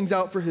all things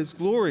out for his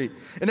glory.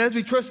 And as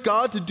we trust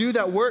God to do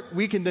that work,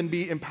 we can then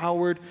be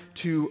empowered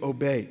to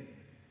obey,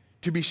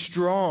 to be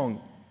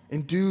strong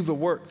and do the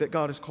work that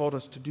God has called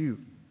us to do.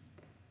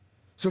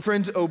 So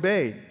friends,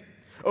 obey.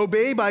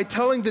 Obey by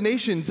telling the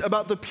nations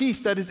about the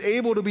peace that is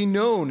able to be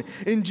known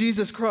in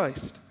Jesus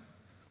Christ.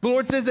 The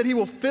Lord says that he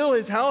will fill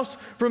his house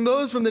from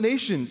those from the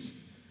nations.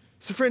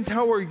 So friends,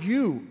 how are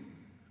you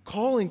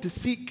calling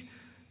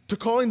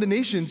the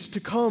nations to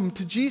come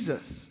to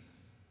Jesus?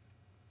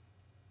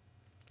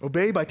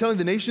 Obey by telling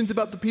the nations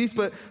about the peace,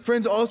 but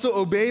friends, also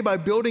obey by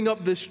building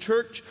up this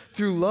church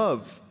through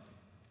love.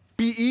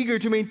 Be eager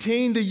to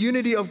maintain the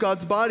unity of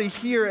God's body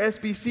here at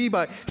SBC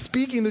by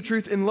speaking the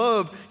truth in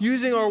love,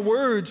 using our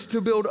words to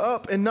build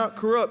up and not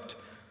corrupt,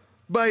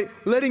 by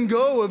letting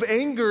go of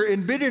anger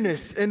and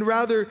bitterness and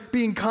rather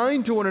being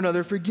kind to one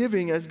another,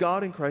 forgiving as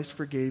God in Christ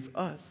forgave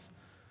us.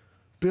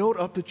 Build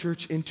up the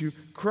church into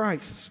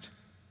Christ.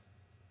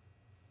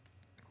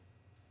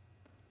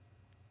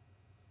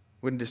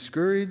 When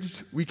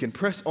discouraged, we can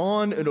press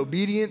on in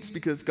obedience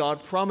because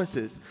God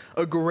promises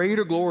a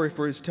greater glory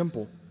for his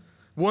temple.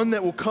 One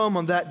that will come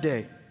on that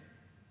day.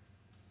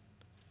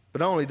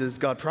 But not only does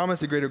God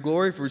promise a greater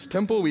glory for his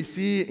temple, we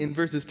see in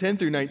verses 10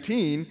 through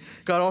 19,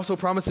 God also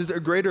promises a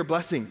greater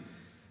blessing.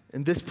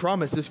 And this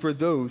promise is for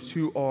those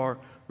who are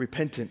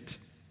repentant.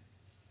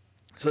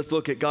 So let's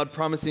look at God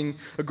promising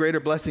a greater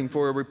blessing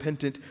for a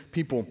repentant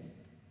people.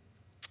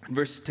 In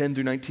verses 10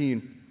 through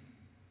 19.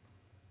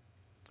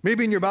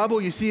 Maybe in your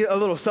Bible you see a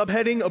little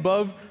subheading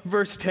above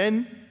verse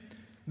 10.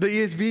 The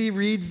ESV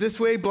reads this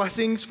way: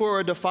 blessings for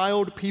a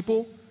defiled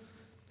people.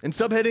 And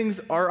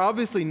subheadings are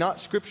obviously not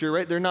scripture,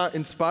 right? They're not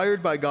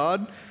inspired by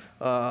God.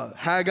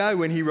 Haggai,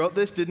 when he wrote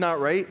this, did not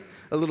write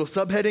a little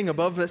subheading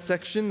above this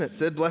section that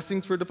said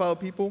blessings for defiled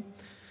people.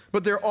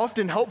 But they're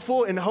often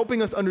helpful in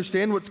helping us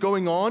understand what's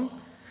going on.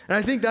 And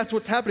I think that's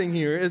what's happening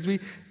here as we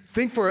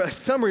think for a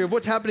summary of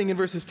what's happening in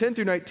verses 10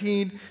 through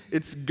 19,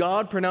 it's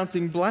God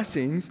pronouncing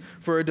blessings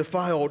for a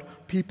defiled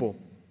people.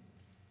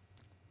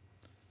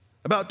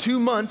 About 2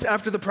 months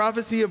after the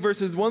prophecy of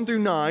verses 1 through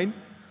 9,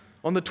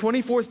 on the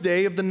 24th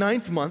day of the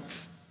 9th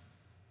month,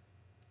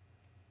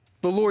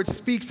 the Lord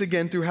speaks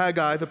again through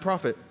Haggai the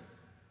prophet.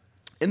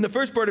 And the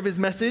first part of his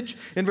message,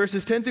 in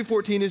verses 10 through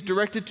 14, is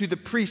directed to the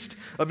priest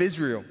of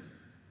Israel.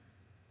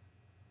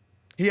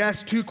 He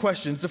asks 2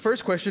 questions. The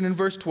first question in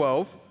verse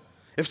 12,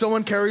 if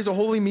someone carries a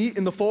holy meat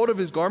in the fold of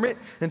his garment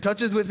and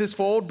touches with his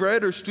fold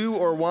bread or stew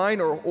or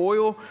wine or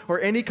oil or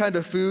any kind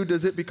of food,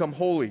 does it become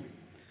holy?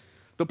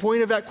 The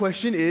point of that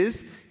question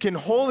is, can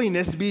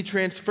holiness be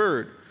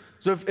transferred?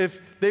 So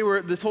if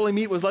this holy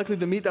meat was likely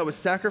the meat that was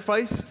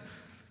sacrificed,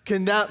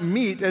 can that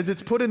meat, as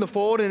it's put in the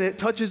fold and it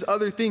touches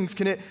other things,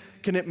 can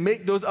it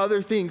make those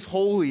other things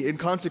holy and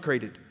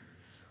consecrated?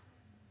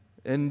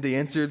 And the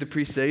answer the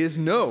priests say is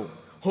no.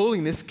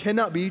 Holiness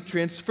cannot be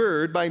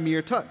transferred by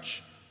mere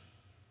touch.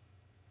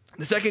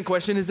 The second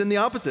question is then the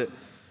opposite.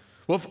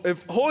 Well,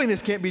 if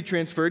holiness can't be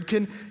transferred,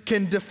 can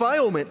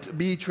defilement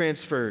be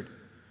transferred?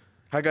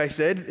 Haggai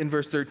said in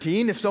verse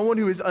 13, if someone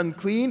who is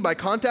unclean by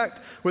contact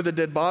with a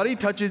dead body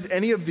touches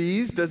any of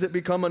these, does it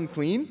become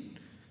unclean?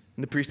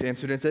 And the priest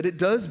answered and said, it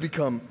does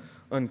become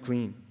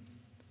unclean.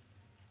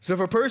 So if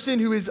a person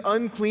who is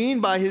unclean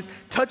by his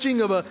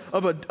touching of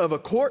a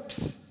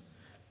corpse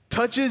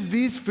touches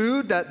these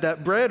food,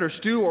 that bread or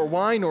stew or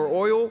wine or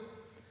oil,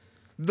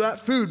 that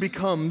food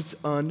becomes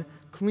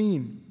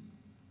unclean.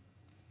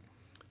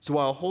 So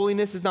while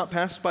holiness is not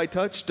passed by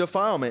touch,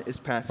 defilement is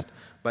passed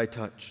by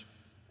touch.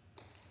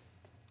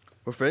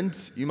 Well,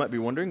 friends, you might be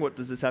wondering, what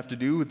does this have to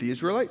do with the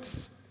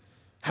Israelites?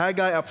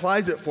 Haggai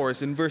applies it for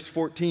us in verse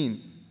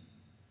 14.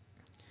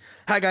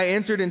 Haggai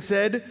answered and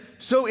said,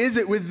 so is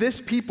it with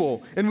this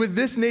people and with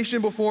this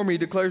nation before me,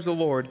 declares the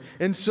Lord,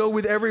 and so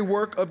with every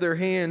work of their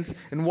hands,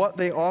 and what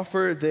they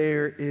offer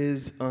there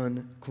is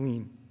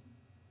unclean.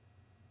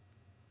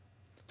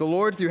 The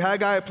Lord, through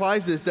Haggai,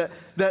 applies this,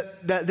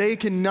 that they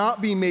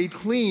cannot be made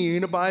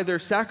clean by their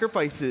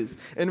sacrifices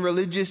and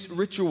religious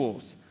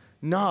rituals,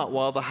 not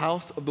while the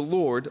house of the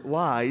Lord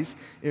lies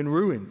in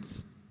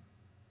ruins.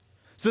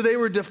 So they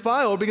were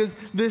defiled because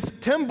this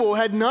temple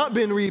had not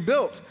been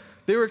rebuilt.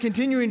 They were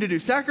continuing to do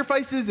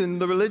sacrifices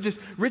and the religious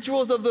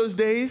rituals of those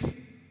days.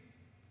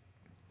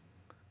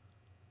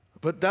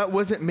 But that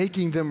wasn't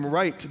making them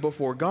right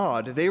before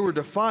God. They were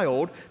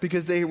defiled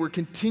because they were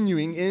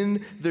continuing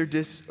in their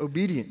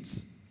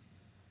disobedience.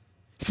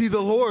 See,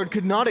 the Lord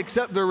could not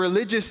accept their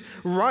religious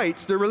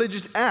rites, their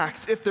religious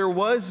acts, if there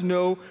was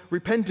no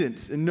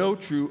repentance and no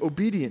true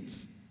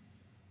obedience.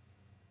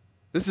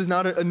 This is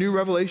not a new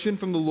revelation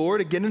from the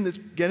Lord. Again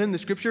in the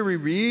scripture, we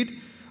read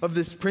of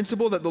this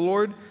principle that the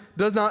Lord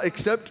does not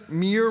accept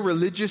mere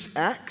religious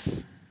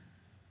acts.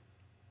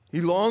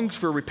 He longs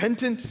for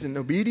repentance and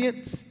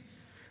obedience.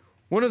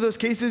 One of those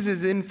cases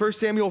is in 1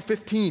 Samuel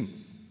 15.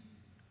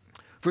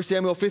 1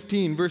 Samuel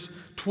 15, verse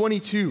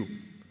 22.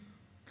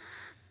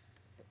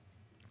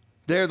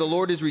 There, the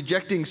Lord is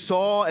rejecting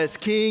Saul as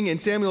king, and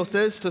Samuel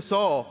says to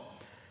Saul,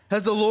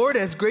 has the Lord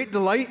as great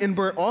delight in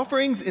burnt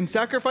offerings and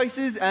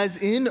sacrifices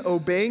as in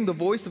obeying the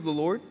voice of the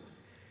Lord?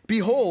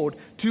 Behold,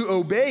 to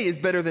obey is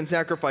better than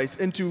sacrifice,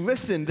 and to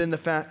listen than the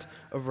fat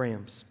of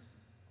rams.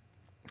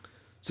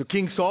 So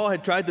King Saul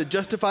had tried to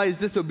justify his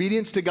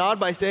disobedience to God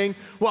by saying,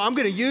 well, I'm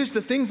going to use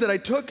the things that I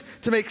took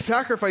to make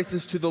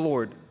sacrifices to the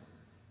Lord.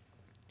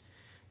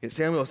 Yet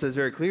Samuel says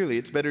very clearly,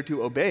 it's better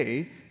to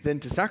obey than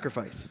to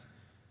sacrifice.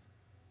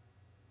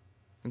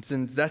 And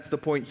since that's the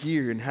point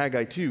here in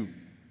Haggai 2,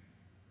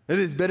 it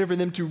is better for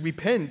them to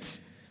repent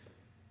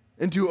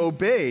and to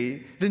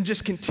obey than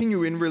just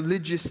continue in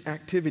religious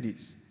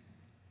activities.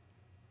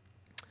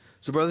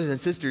 So brothers and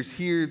sisters,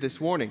 hear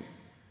this warning.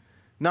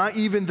 Not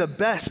even the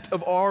best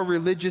of our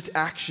religious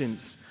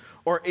actions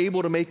are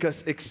able to make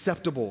us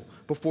acceptable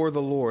before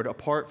the Lord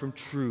apart from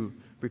true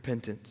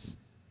repentance.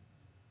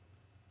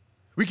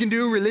 We can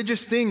do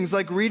religious things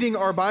like reading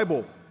our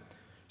Bible,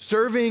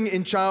 serving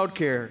in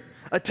childcare,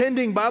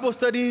 attending Bible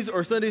studies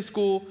or Sunday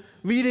school,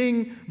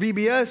 leading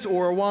VBS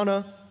or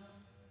Awana,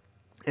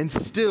 and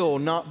still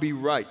not be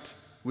right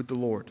with the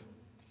Lord.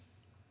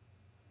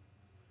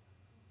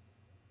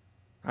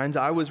 And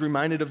I was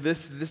reminded of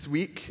this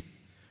week.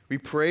 We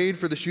prayed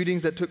for the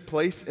shootings that took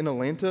place in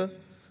Atlanta,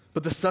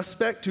 but the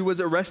suspect who was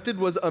arrested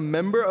was a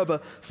member of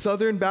a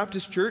Southern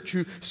Baptist church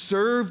who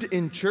served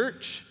in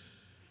church,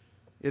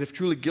 yet if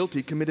truly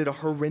guilty, committed a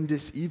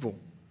horrendous evil.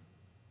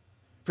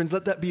 Friends,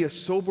 let that be a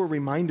sober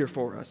reminder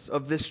for us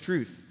of this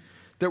truth,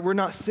 that we're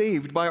not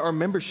saved by our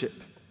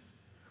membership.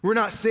 We're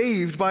not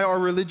saved by our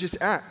religious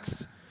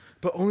acts,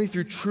 but only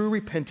through true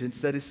repentance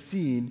that is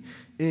seen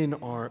in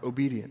our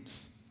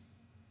obedience.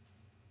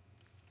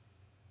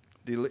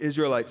 The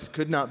Israelites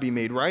could not be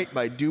made right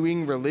by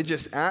doing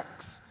religious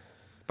acts,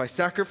 by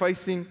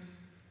sacrificing,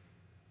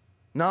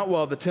 not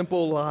while the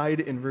temple lied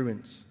in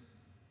ruins.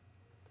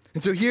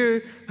 And so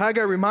here,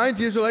 Haggai reminds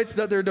the Israelites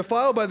that they're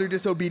defiled by their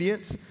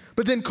disobedience,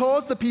 but then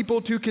calls the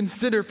people to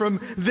consider from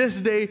this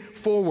day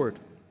forward.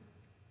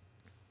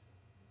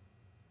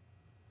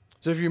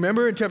 So if you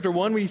remember in chapter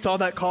 1, we saw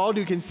that call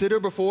to consider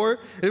before.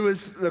 It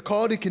was the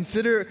call to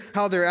consider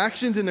how their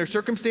actions and their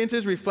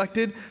circumstances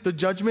reflected the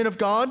judgment of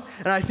God.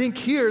 And I think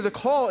here the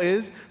call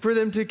is for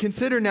them to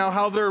consider now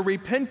how their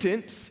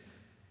repentance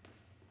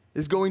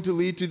is going to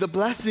lead to the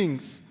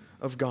blessings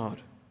of God.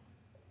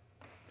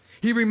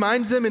 He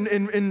reminds them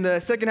in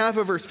the second half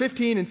of verse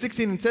 15 and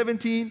 16 and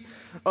 17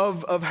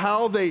 of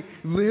how they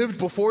lived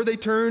before they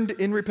turned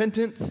in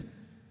repentance.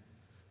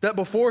 That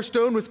before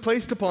stone was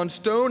placed upon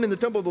stone in the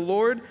temple of the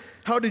Lord,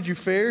 how did you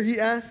fare, he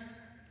asked?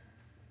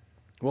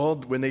 Well,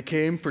 when they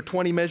came for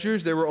 20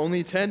 measures, there were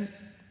only 10.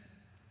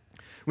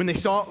 When they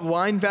sought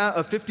wine vat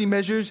of 50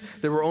 measures,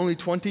 there were only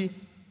 20.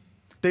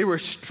 They were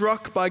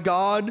struck by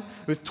God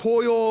with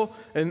toil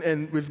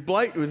and with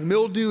blight, with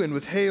mildew, and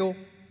with hail.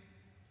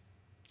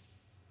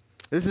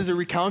 This is a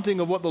recounting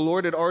of what the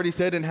Lord had already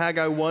said in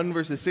Haggai 1,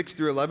 verses 6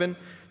 through 11,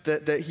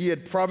 that he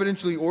had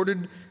providentially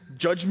ordered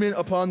judgment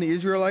upon the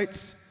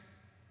Israelites,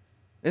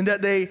 and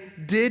that they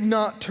did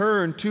not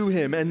turn to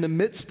him in the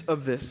midst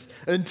of this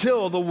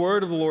until the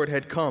word of the Lord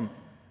had come.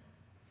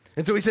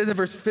 And so he says in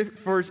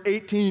verse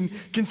 18,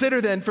 consider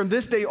then from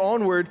this day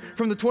onward,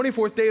 from the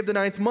 24th day of the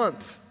 9th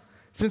month,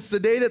 since the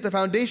day that the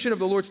foundation of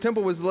the Lord's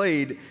temple was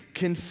laid,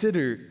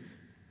 consider.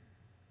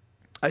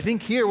 I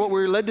think here what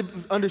we're led to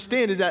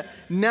understand is that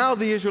now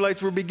the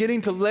Israelites were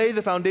beginning to lay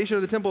the foundation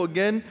of the temple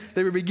again.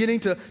 They were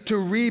beginning to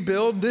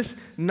rebuild this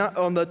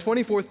on the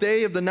 24th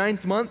day of the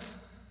 9th month.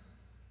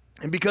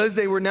 And because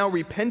they were now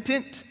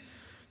repentant,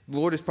 the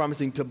Lord is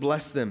promising to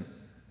bless them.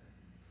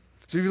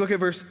 So if you look at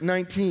verse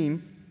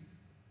 19,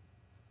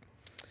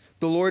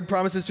 the Lord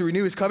promises to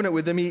renew his covenant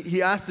with them.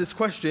 He asks this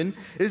question,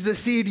 is the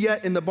seed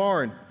yet in the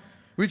barn?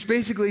 Which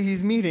basically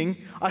he's meaning,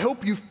 I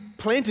hope you've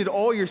planted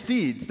all your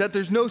seeds, that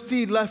there's no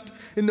seed left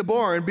in the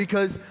barn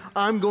because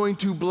I'm going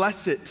to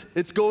bless it.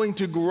 It's going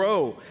to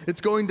grow.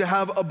 It's going to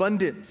have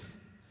abundance.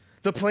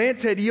 The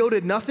plants had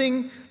yielded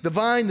nothing. The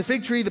vine, the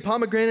fig tree, the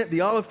pomegranate,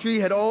 the olive tree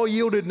had all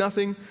yielded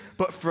nothing.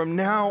 But from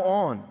now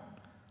on,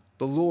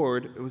 the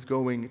Lord was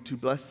going to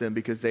bless them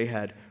because they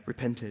had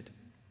repented.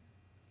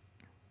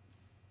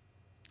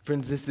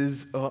 Friends, this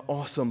is an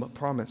awesome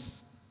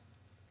promise.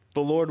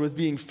 The Lord was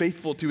being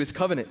faithful to his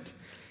covenant.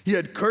 He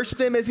had cursed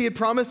them as he had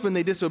promised when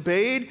they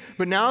disobeyed,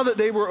 but now that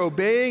they were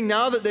obeying,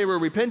 now that they were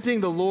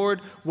repenting, the Lord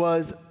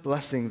was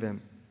blessing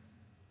them.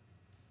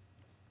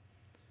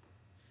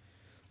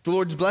 The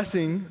Lord's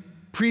blessing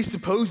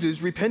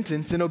presupposes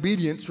repentance and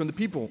obedience from the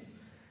people.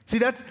 See,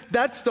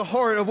 that's the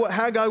heart of what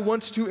Haggai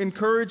wants to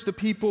encourage the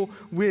people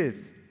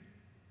with.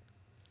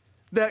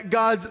 That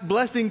God's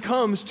blessing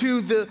comes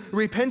to the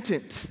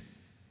repentant.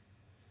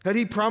 That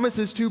he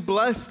promises to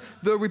bless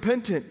the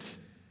repentant.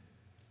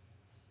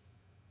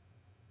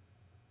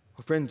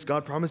 Well, friends,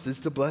 God promises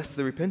to bless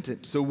the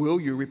repentant. So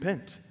will you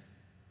repent?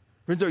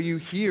 Friends, are you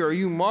here? Are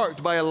you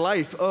marked by a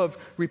life of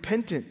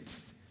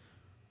repentance?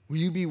 Will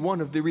you be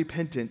one of the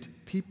repentant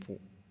people?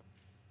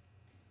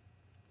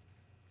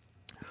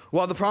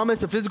 While the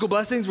promise of physical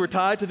blessings were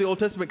tied to the Old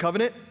Testament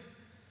covenant,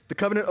 the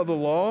covenant of the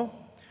law,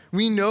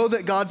 we know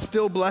that God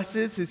still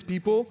blesses his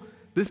people.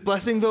 This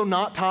blessing, though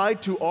not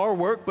tied to our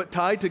work, but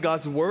tied to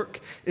God's work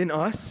in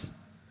us.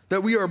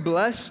 That we are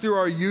blessed through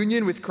our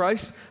union with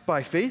Christ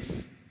by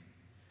faith.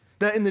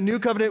 That in the new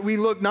covenant we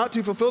look not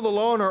to fulfill the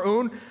law in our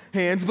own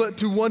hands, but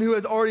to one who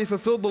has already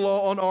fulfilled the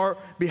law on our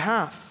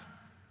behalf.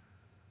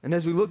 And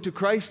as we look to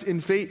Christ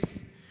in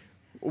faith,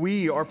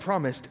 we are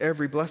promised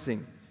every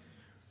blessing.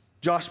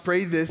 Josh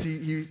prayed this.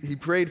 He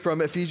prayed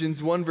from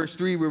Ephesians 1, verse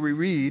 3, where we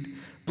read,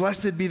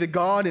 blessed be the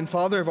God and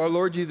Father of our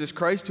Lord Jesus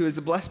Christ, who has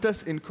blessed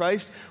us in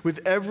Christ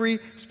with every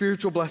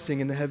spiritual blessing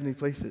in the heavenly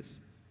places.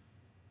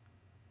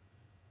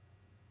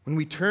 When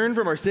we turn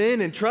from our sin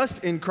and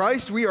trust in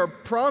Christ, we are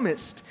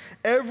promised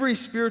every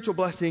spiritual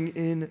blessing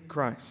in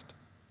Christ.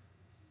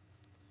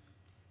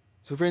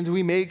 So friends,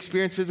 we may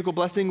experience physical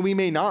blessing, we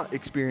may not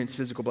experience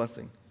physical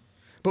blessing,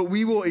 but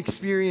we will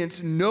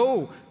experience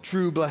no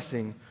true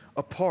blessing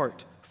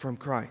apart from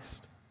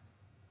Christ.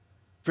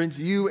 Friends,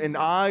 you and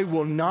I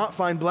will not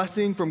find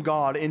blessing from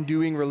God in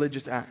doing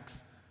religious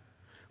acts.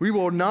 We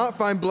will not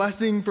find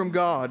blessing from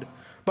God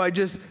by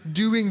just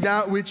doing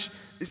that which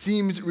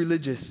seems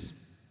religious.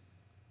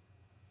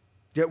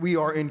 Yet we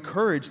are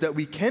encouraged that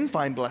we can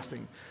find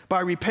blessing by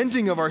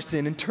repenting of our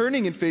sin and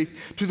turning in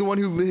faith to the one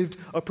who lived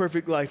a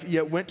perfect life,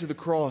 yet went to the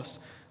cross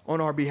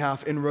on our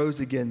behalf and rose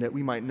again that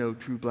we might know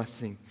true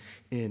blessing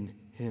in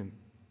him.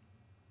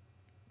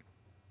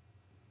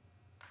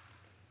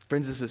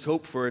 Friends, this is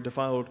hope for a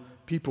defiled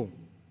people.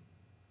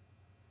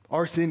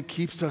 Our sin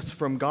keeps us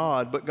from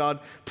God, but God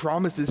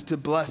promises to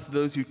bless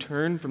those who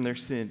turn from their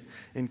sin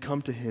and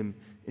come to him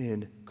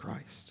in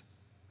Christ.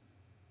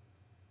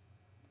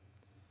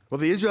 Well,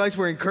 the Israelites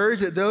were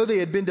encouraged that though they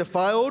had been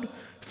defiled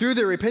through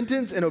their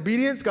repentance and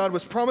obedience, God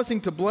was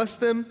promising to bless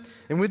them.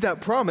 And with that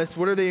promise,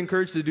 what are they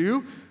encouraged to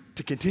do?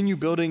 To continue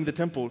building the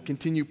temple,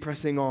 continue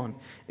pressing on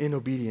in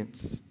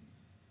obedience.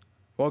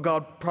 While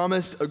God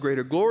promised a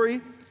greater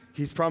glory,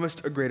 he's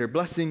promised a greater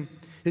blessing.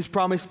 His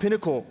promised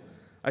pinnacle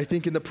I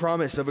think, in the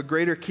promise of a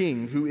greater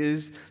king who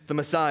is the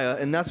Messiah.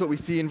 And that's what we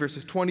see in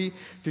verses 20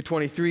 through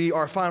 23,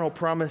 our final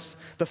promise,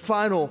 the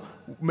final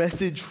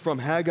message from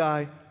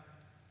Haggai,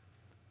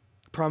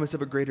 promise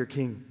of a greater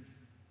king.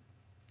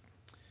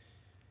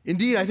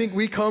 Indeed, I think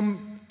we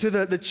come to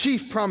the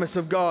chief promise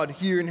of God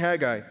here in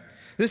Haggai.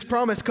 This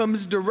promise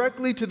comes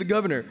directly to the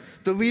governor,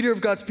 the leader of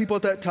God's people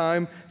at that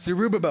time,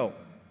 Zerubbabel.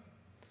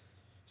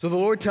 So the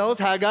Lord tells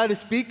Haggai to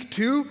speak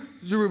to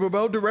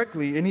Zerubbabel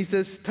directly, and he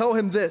says, tell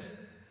him this: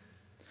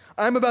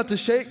 I'm about to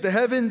shake the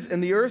heavens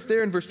and the earth,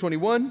 there in verse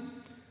 21.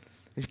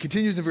 He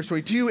continues in verse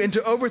 22, and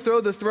to overthrow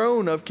the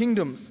throne of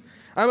kingdoms.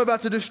 I'm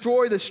about to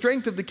destroy the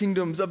strength of the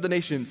kingdoms of the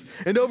nations,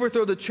 and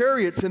overthrow the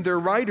chariots and their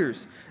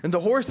riders, and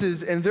the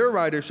horses and their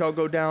riders shall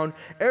go down,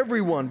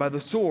 everyone by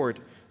the sword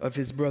of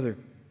his brother.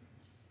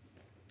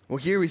 Well,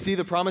 here we see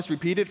the promise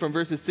repeated from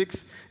verses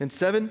 6 and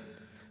 7.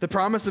 The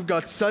promise of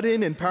God's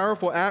sudden and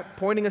powerful act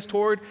pointing us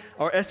toward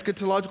our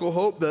eschatological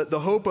hope, the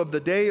hope of the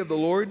day of the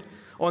Lord.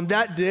 On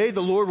that day,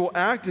 the Lord will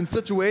act in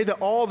such a way that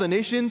all the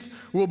nations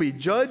will be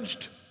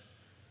judged.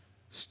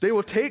 They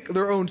will take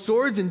their own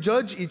swords and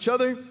judge each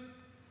other.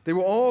 They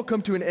will all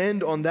come to an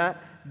end on that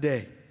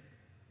day.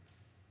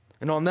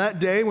 And on that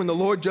day, when the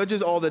Lord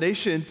judges all the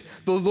nations,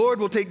 the Lord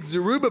will take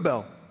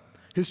Zerubbabel,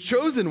 his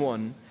chosen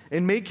one,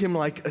 and make him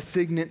like a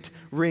signet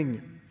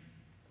ring.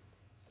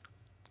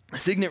 A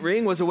signet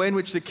ring was a way in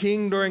which the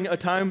king during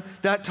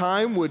that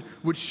time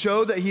would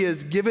show that he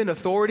has given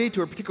authority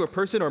to a particular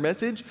person or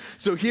message.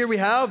 So here we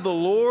have the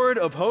Lord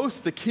of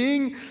hosts, the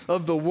King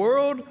of the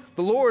world,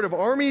 the Lord of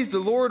armies, the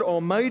Lord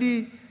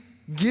Almighty,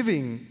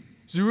 giving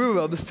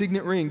Zerubbabel the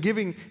signet ring,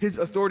 giving his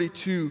authority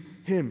to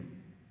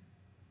him.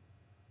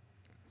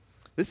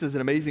 This is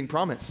an amazing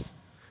promise.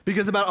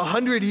 Because about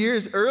 100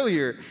 years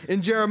earlier,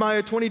 in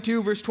Jeremiah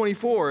 22, verse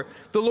 24,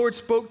 the Lord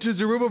spoke to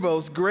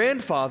Zerubbabel's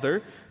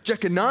grandfather,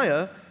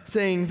 Jeconiah,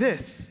 saying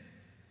this: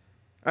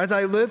 As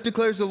I live,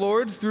 declares the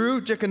Lord,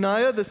 through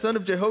Jeconiah, the son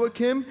of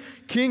Jehoiakim,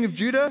 king of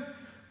Judah,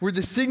 were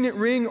the signet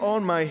ring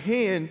on my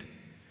hand,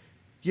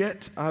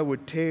 yet I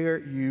would tear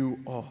you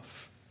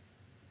off.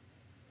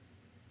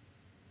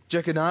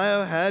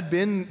 Jeconiah had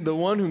been the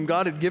one whom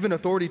God had given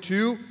authority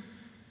to,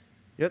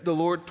 yet the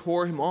Lord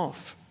tore him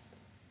off.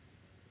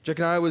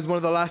 Jeconiah was one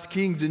of the last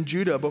kings in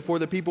Judah before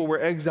the people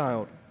were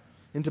exiled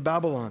into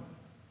Babylon.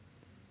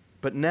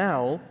 But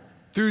now,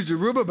 through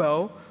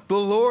Zerubbabel, the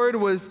Lord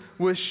was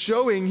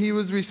showing, he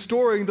was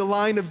restoring the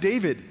line of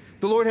David.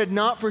 The Lord had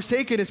not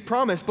forsaken his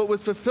promise, but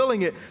was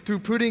fulfilling it through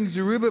putting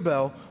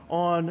Zerubbabel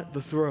on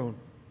the throne.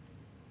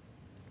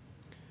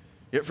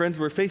 Yet, friends,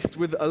 we're faced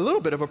with a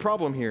little bit of a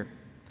problem here.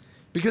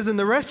 Because in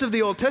the rest of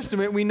the Old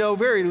Testament, we know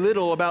very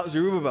little about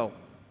Zerubbabel.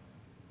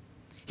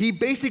 He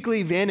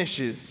basically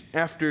vanishes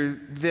after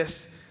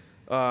this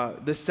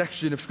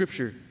section of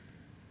Scripture.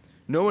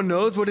 No one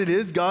knows what it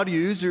is God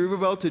used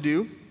Zerubbabel to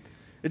do.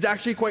 It's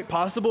actually quite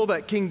possible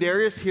that King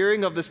Darius,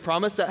 hearing of this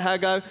promise that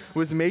Haggai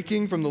was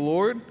making from the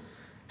Lord,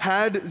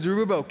 had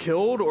Zerubbabel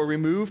killed or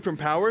removed from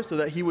power so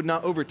that he would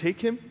not overtake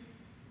him.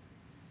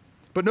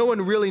 But no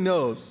one really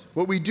knows.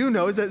 What we do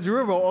know is that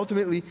Zerubbabel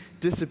ultimately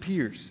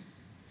disappears.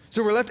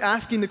 So we're left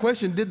asking the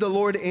question, did the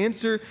Lord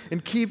answer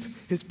and keep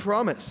his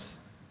promise?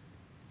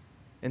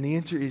 And the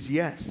answer is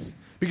yes.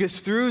 Because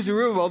through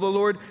Zerubbabel, the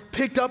Lord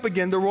picked up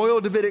again the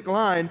royal Davidic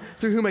line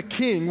through whom a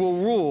king will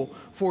rule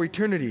for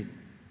eternity.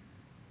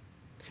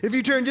 If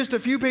you turn just a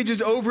few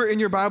pages over in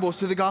your Bibles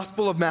to the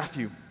Gospel of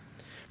Matthew,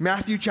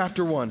 Matthew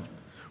chapter 1,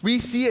 we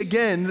see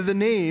again the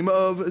name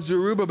of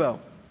Zerubbabel.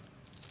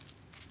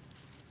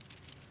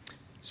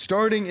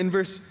 Starting in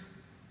verse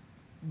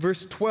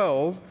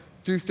 12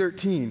 through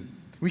 13,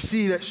 we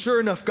see that sure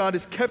enough, God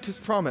has kept his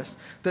promise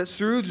that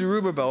through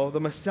Zerubbabel,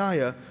 the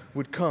Messiah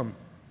would come.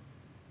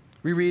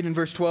 We read in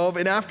verse 12,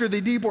 and after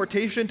the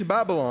deportation to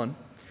Babylon,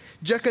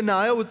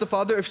 Jeconiah was the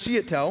father of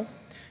Shealtiel,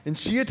 and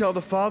Shealtiel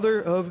the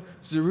father of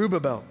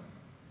Zerubbabel,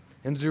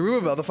 and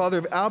Zerubbabel the father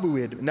of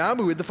Abiud, and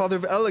Abiud the father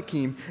of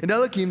Eliakim, and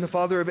Eliakim the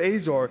father of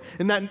Azor.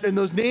 And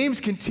those names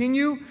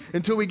continue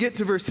until we get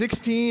to verse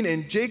 16,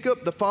 and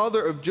Jacob the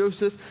father of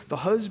Joseph, the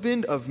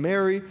husband of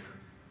Mary,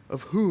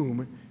 of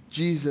whom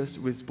Jesus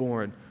was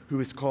born, who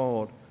is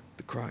called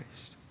the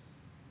Christ.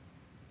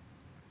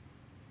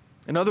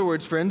 In other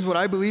words, friends, what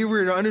I believe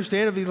we're to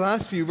understand of these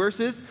last few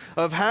verses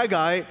of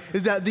Haggai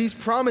is that these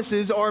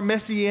promises are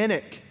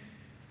messianic.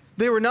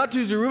 They were not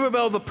to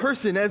Zerubbabel the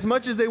person as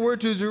much as they were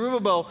to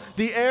Zerubbabel,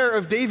 the heir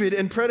of David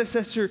and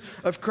predecessor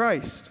of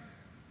Christ.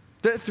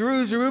 That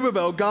through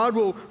Zerubbabel, God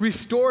will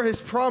restore his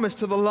promise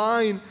to the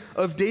line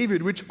of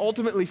David, which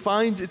ultimately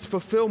finds its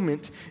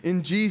fulfillment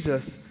in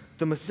Jesus,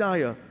 the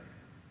Messiah.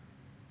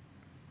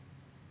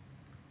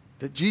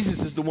 That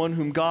Jesus is the one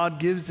whom God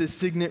gives this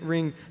signet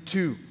ring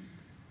to.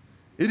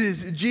 It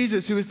is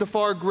Jesus who is the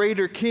far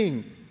greater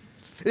king.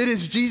 It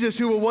is Jesus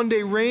who will one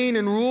day reign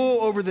and rule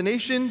over the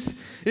nations.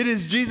 It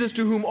is Jesus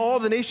to whom all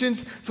the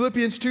nations,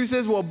 Philippians 2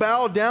 says, will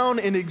bow down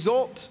and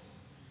exalt.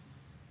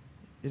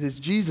 It is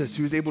Jesus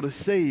who is able to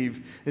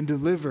save and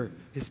deliver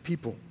his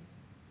people.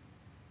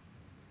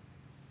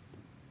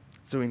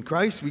 So in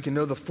Christ, we can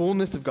know the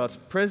fullness of God's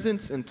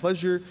presence and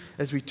pleasure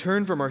as we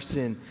turn from our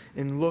sin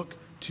and look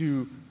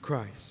to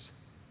Christ.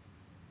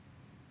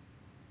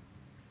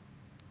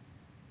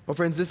 Well,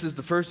 friends, this is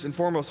the first and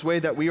foremost way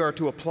that we are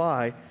to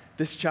apply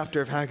this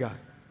chapter of Haggai.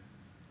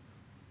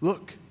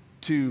 Look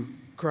to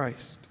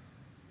Christ.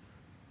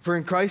 For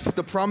in Christ,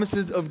 the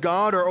promises of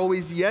God are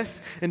always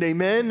yes and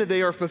amen.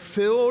 They are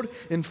fulfilled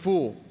in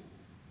full.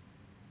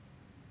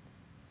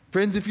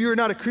 Friends, if you're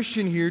not a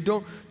Christian here,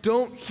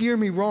 don't hear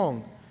me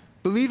wrong.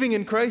 Believing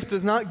in Christ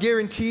does not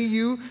guarantee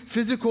you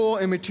physical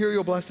and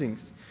material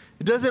blessings.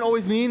 It doesn't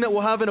always mean that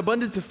we'll have an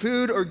abundance of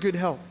food or good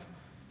health.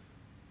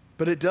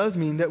 But it does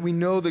mean that we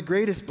know the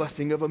greatest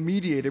blessing of a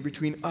mediator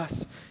between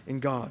us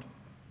and God.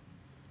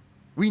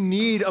 We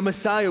need a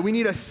Messiah. We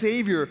need a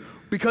Savior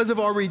because of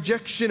our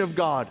rejection of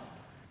God.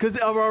 Because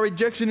of our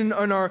rejection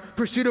and our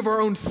pursuit of our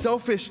own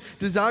selfish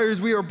desires,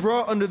 we are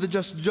brought under the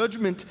just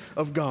judgment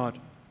of God.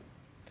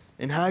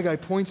 And Haggai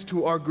points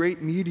to our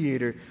great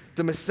mediator,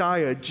 the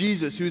Messiah,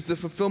 Jesus, who is the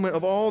fulfillment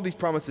of all these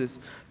promises,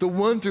 the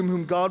one through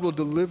whom God will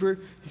deliver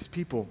his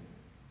people.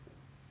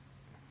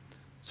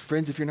 So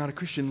friends, if you're not a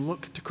Christian,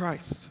 look to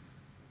Christ.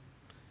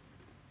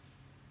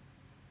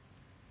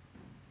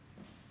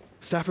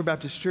 Stafford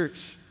Baptist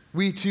Church,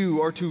 we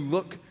too are to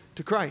look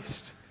to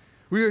Christ.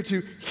 We are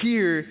to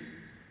hear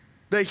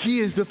that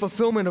he is the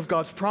fulfillment of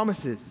God's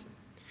promises.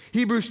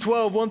 Hebrews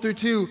 12,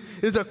 1-2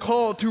 is a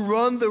call to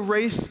run the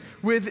race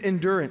with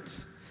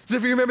endurance. So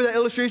if you remember that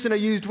illustration I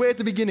used way at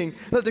the beginning,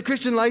 that the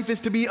Christian life is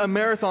to be a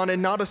marathon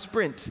and not a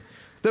sprint.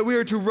 That we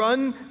are to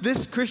run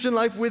this Christian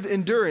life with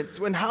endurance.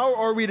 And how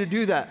are we to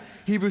do that?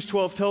 Hebrews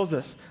 12 tells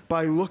us,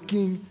 by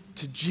looking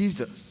to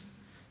Jesus,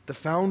 the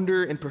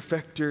founder and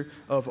perfecter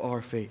of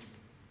our faith.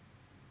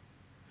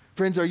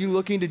 Friends, are you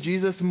looking to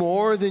Jesus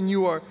more than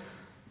you are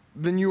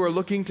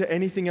looking to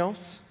anything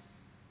else?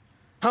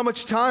 How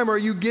much time are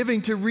you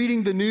giving to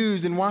reading the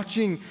news and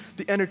watching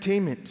the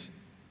entertainment?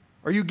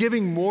 Are you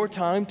giving more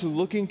time to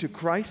looking to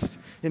Christ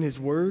and his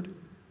word?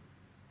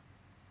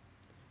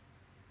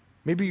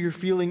 Maybe you're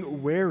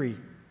feeling weary.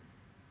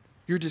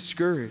 You're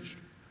discouraged.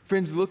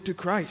 Friends, look to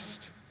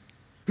Christ,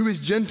 who is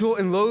gentle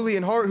and lowly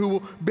in heart, who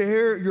will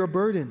bear your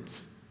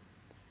burdens.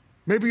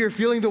 Maybe you're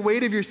feeling the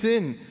weight of your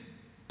sin,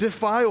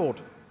 defiled.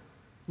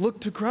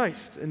 Look to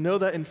Christ and know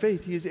that in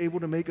faith he is able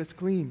to make us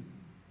clean.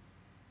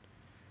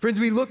 Friends,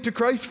 we look to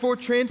Christ for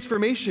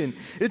transformation.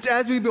 It's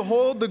as we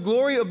behold the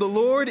glory of the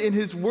Lord in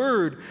his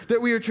word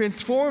that we are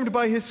transformed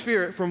by his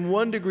Spirit from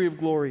one degree of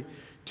glory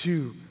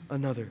to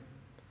another.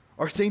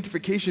 Our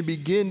sanctification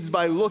begins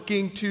by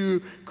looking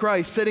to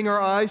Christ, setting our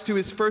eyes to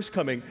his first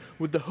coming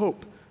with the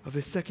hope of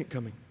his second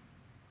coming.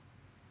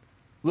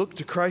 Look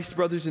to Christ,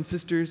 brothers and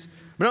sisters.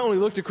 But not only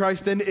look to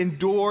Christ, then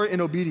endure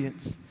in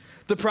obedience.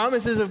 The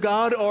promises of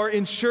God are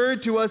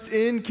ensured to us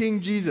in King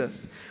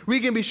Jesus.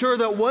 We can be sure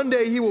that one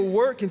day he will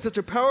work in such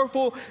a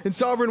powerful and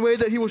sovereign way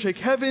that he will shake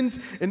heavens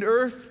and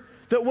earth,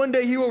 that one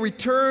day he will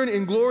return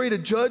in glory to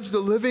judge the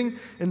living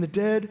and the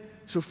dead.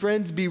 So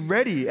friends, be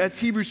ready, as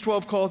Hebrews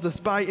 12 calls us,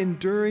 by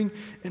enduring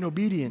in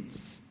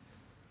obedience.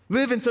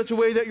 Live in such a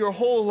way that your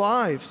whole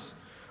lives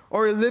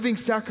are a living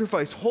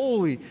sacrifice,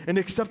 holy and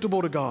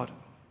acceptable to God.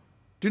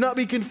 Do not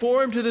be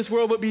conformed to this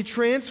world, but be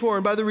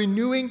transformed by the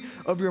renewing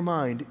of your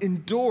mind.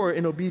 Endure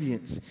in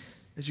obedience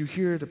as you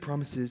hear the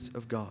promises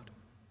of God.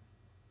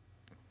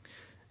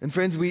 And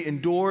friends, we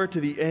endure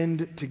to the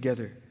end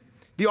together.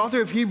 The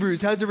author of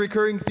Hebrews has a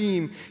recurring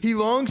theme. He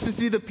longs to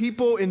see the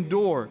people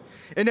endure.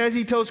 And as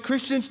he tells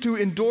Christians to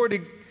endure,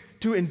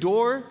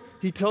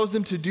 he tells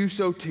them to do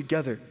so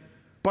together,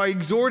 by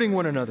exhorting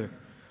one another,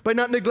 by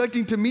not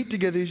neglecting to meet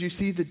together as you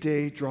see the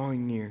day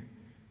drawing near.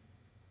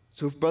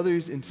 So,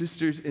 brothers and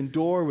sisters,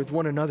 endure with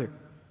one another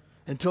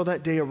until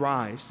that day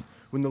arrives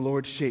when the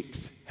Lord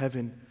shakes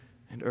heaven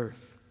and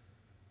earth.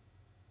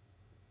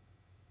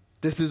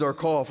 This is our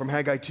call from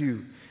Haggai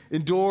 2.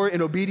 Endure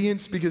in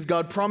obedience because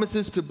God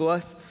promises to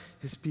bless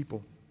his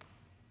people.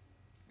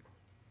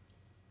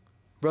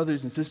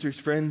 Brothers and sisters,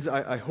 friends,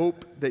 I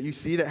hope that you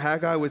see that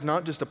Haggai was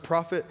not just a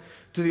prophet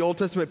to the Old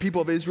Testament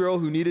people of Israel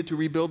who needed to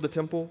rebuild the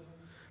temple,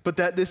 but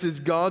that this is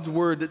God's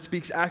word that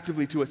speaks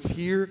actively to us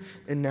here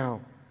and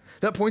now.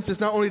 That points us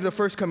not only to the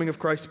first coming of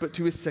Christ, but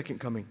to his second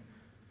coming.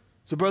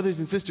 So brothers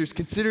and sisters,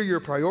 consider your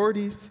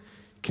priorities,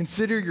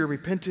 consider your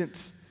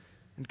repentance,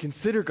 and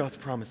consider God's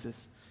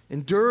promises.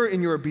 Endure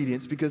in your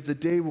obedience because the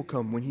day will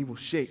come when he will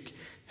shake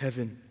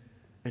heaven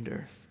and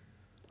earth.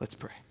 Let's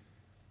pray.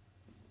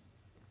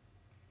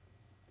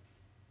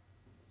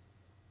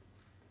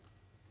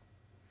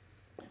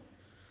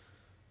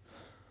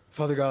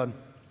 Father God,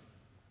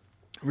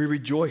 we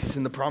rejoice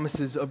in the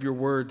promises of your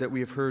word that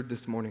we have heard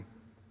this morning.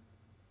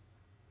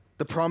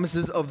 The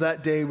promises of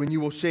that day when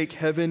you will shake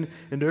heaven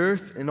and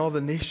earth and all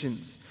the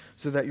nations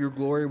so that your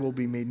glory will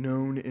be made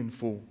known in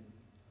full.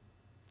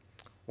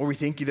 Lord, we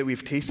thank you that we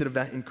have tasted of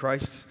that in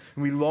Christ,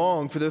 and we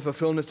long for the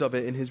fulfillment of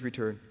it in his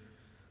return.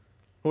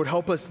 Lord,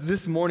 help us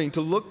this morning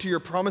to look to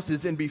your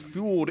promises and be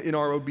fueled in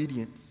our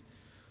obedience.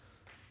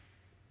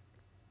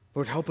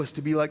 Lord, help us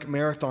to be like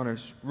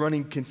marathoners,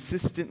 running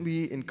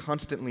consistently and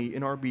constantly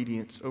in our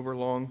obedience over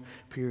long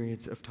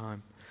periods of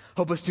time.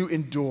 Help us to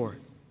endure.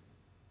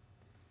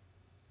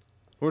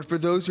 Lord, for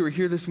those who are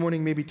here this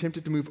morning may be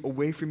tempted to move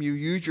away from you,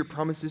 use your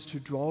promises to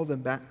draw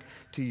them back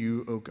to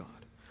you, O God.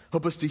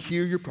 Help us to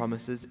hear your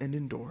promises and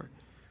endure.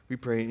 We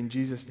pray in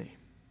Jesus' name.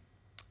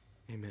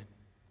 Amen.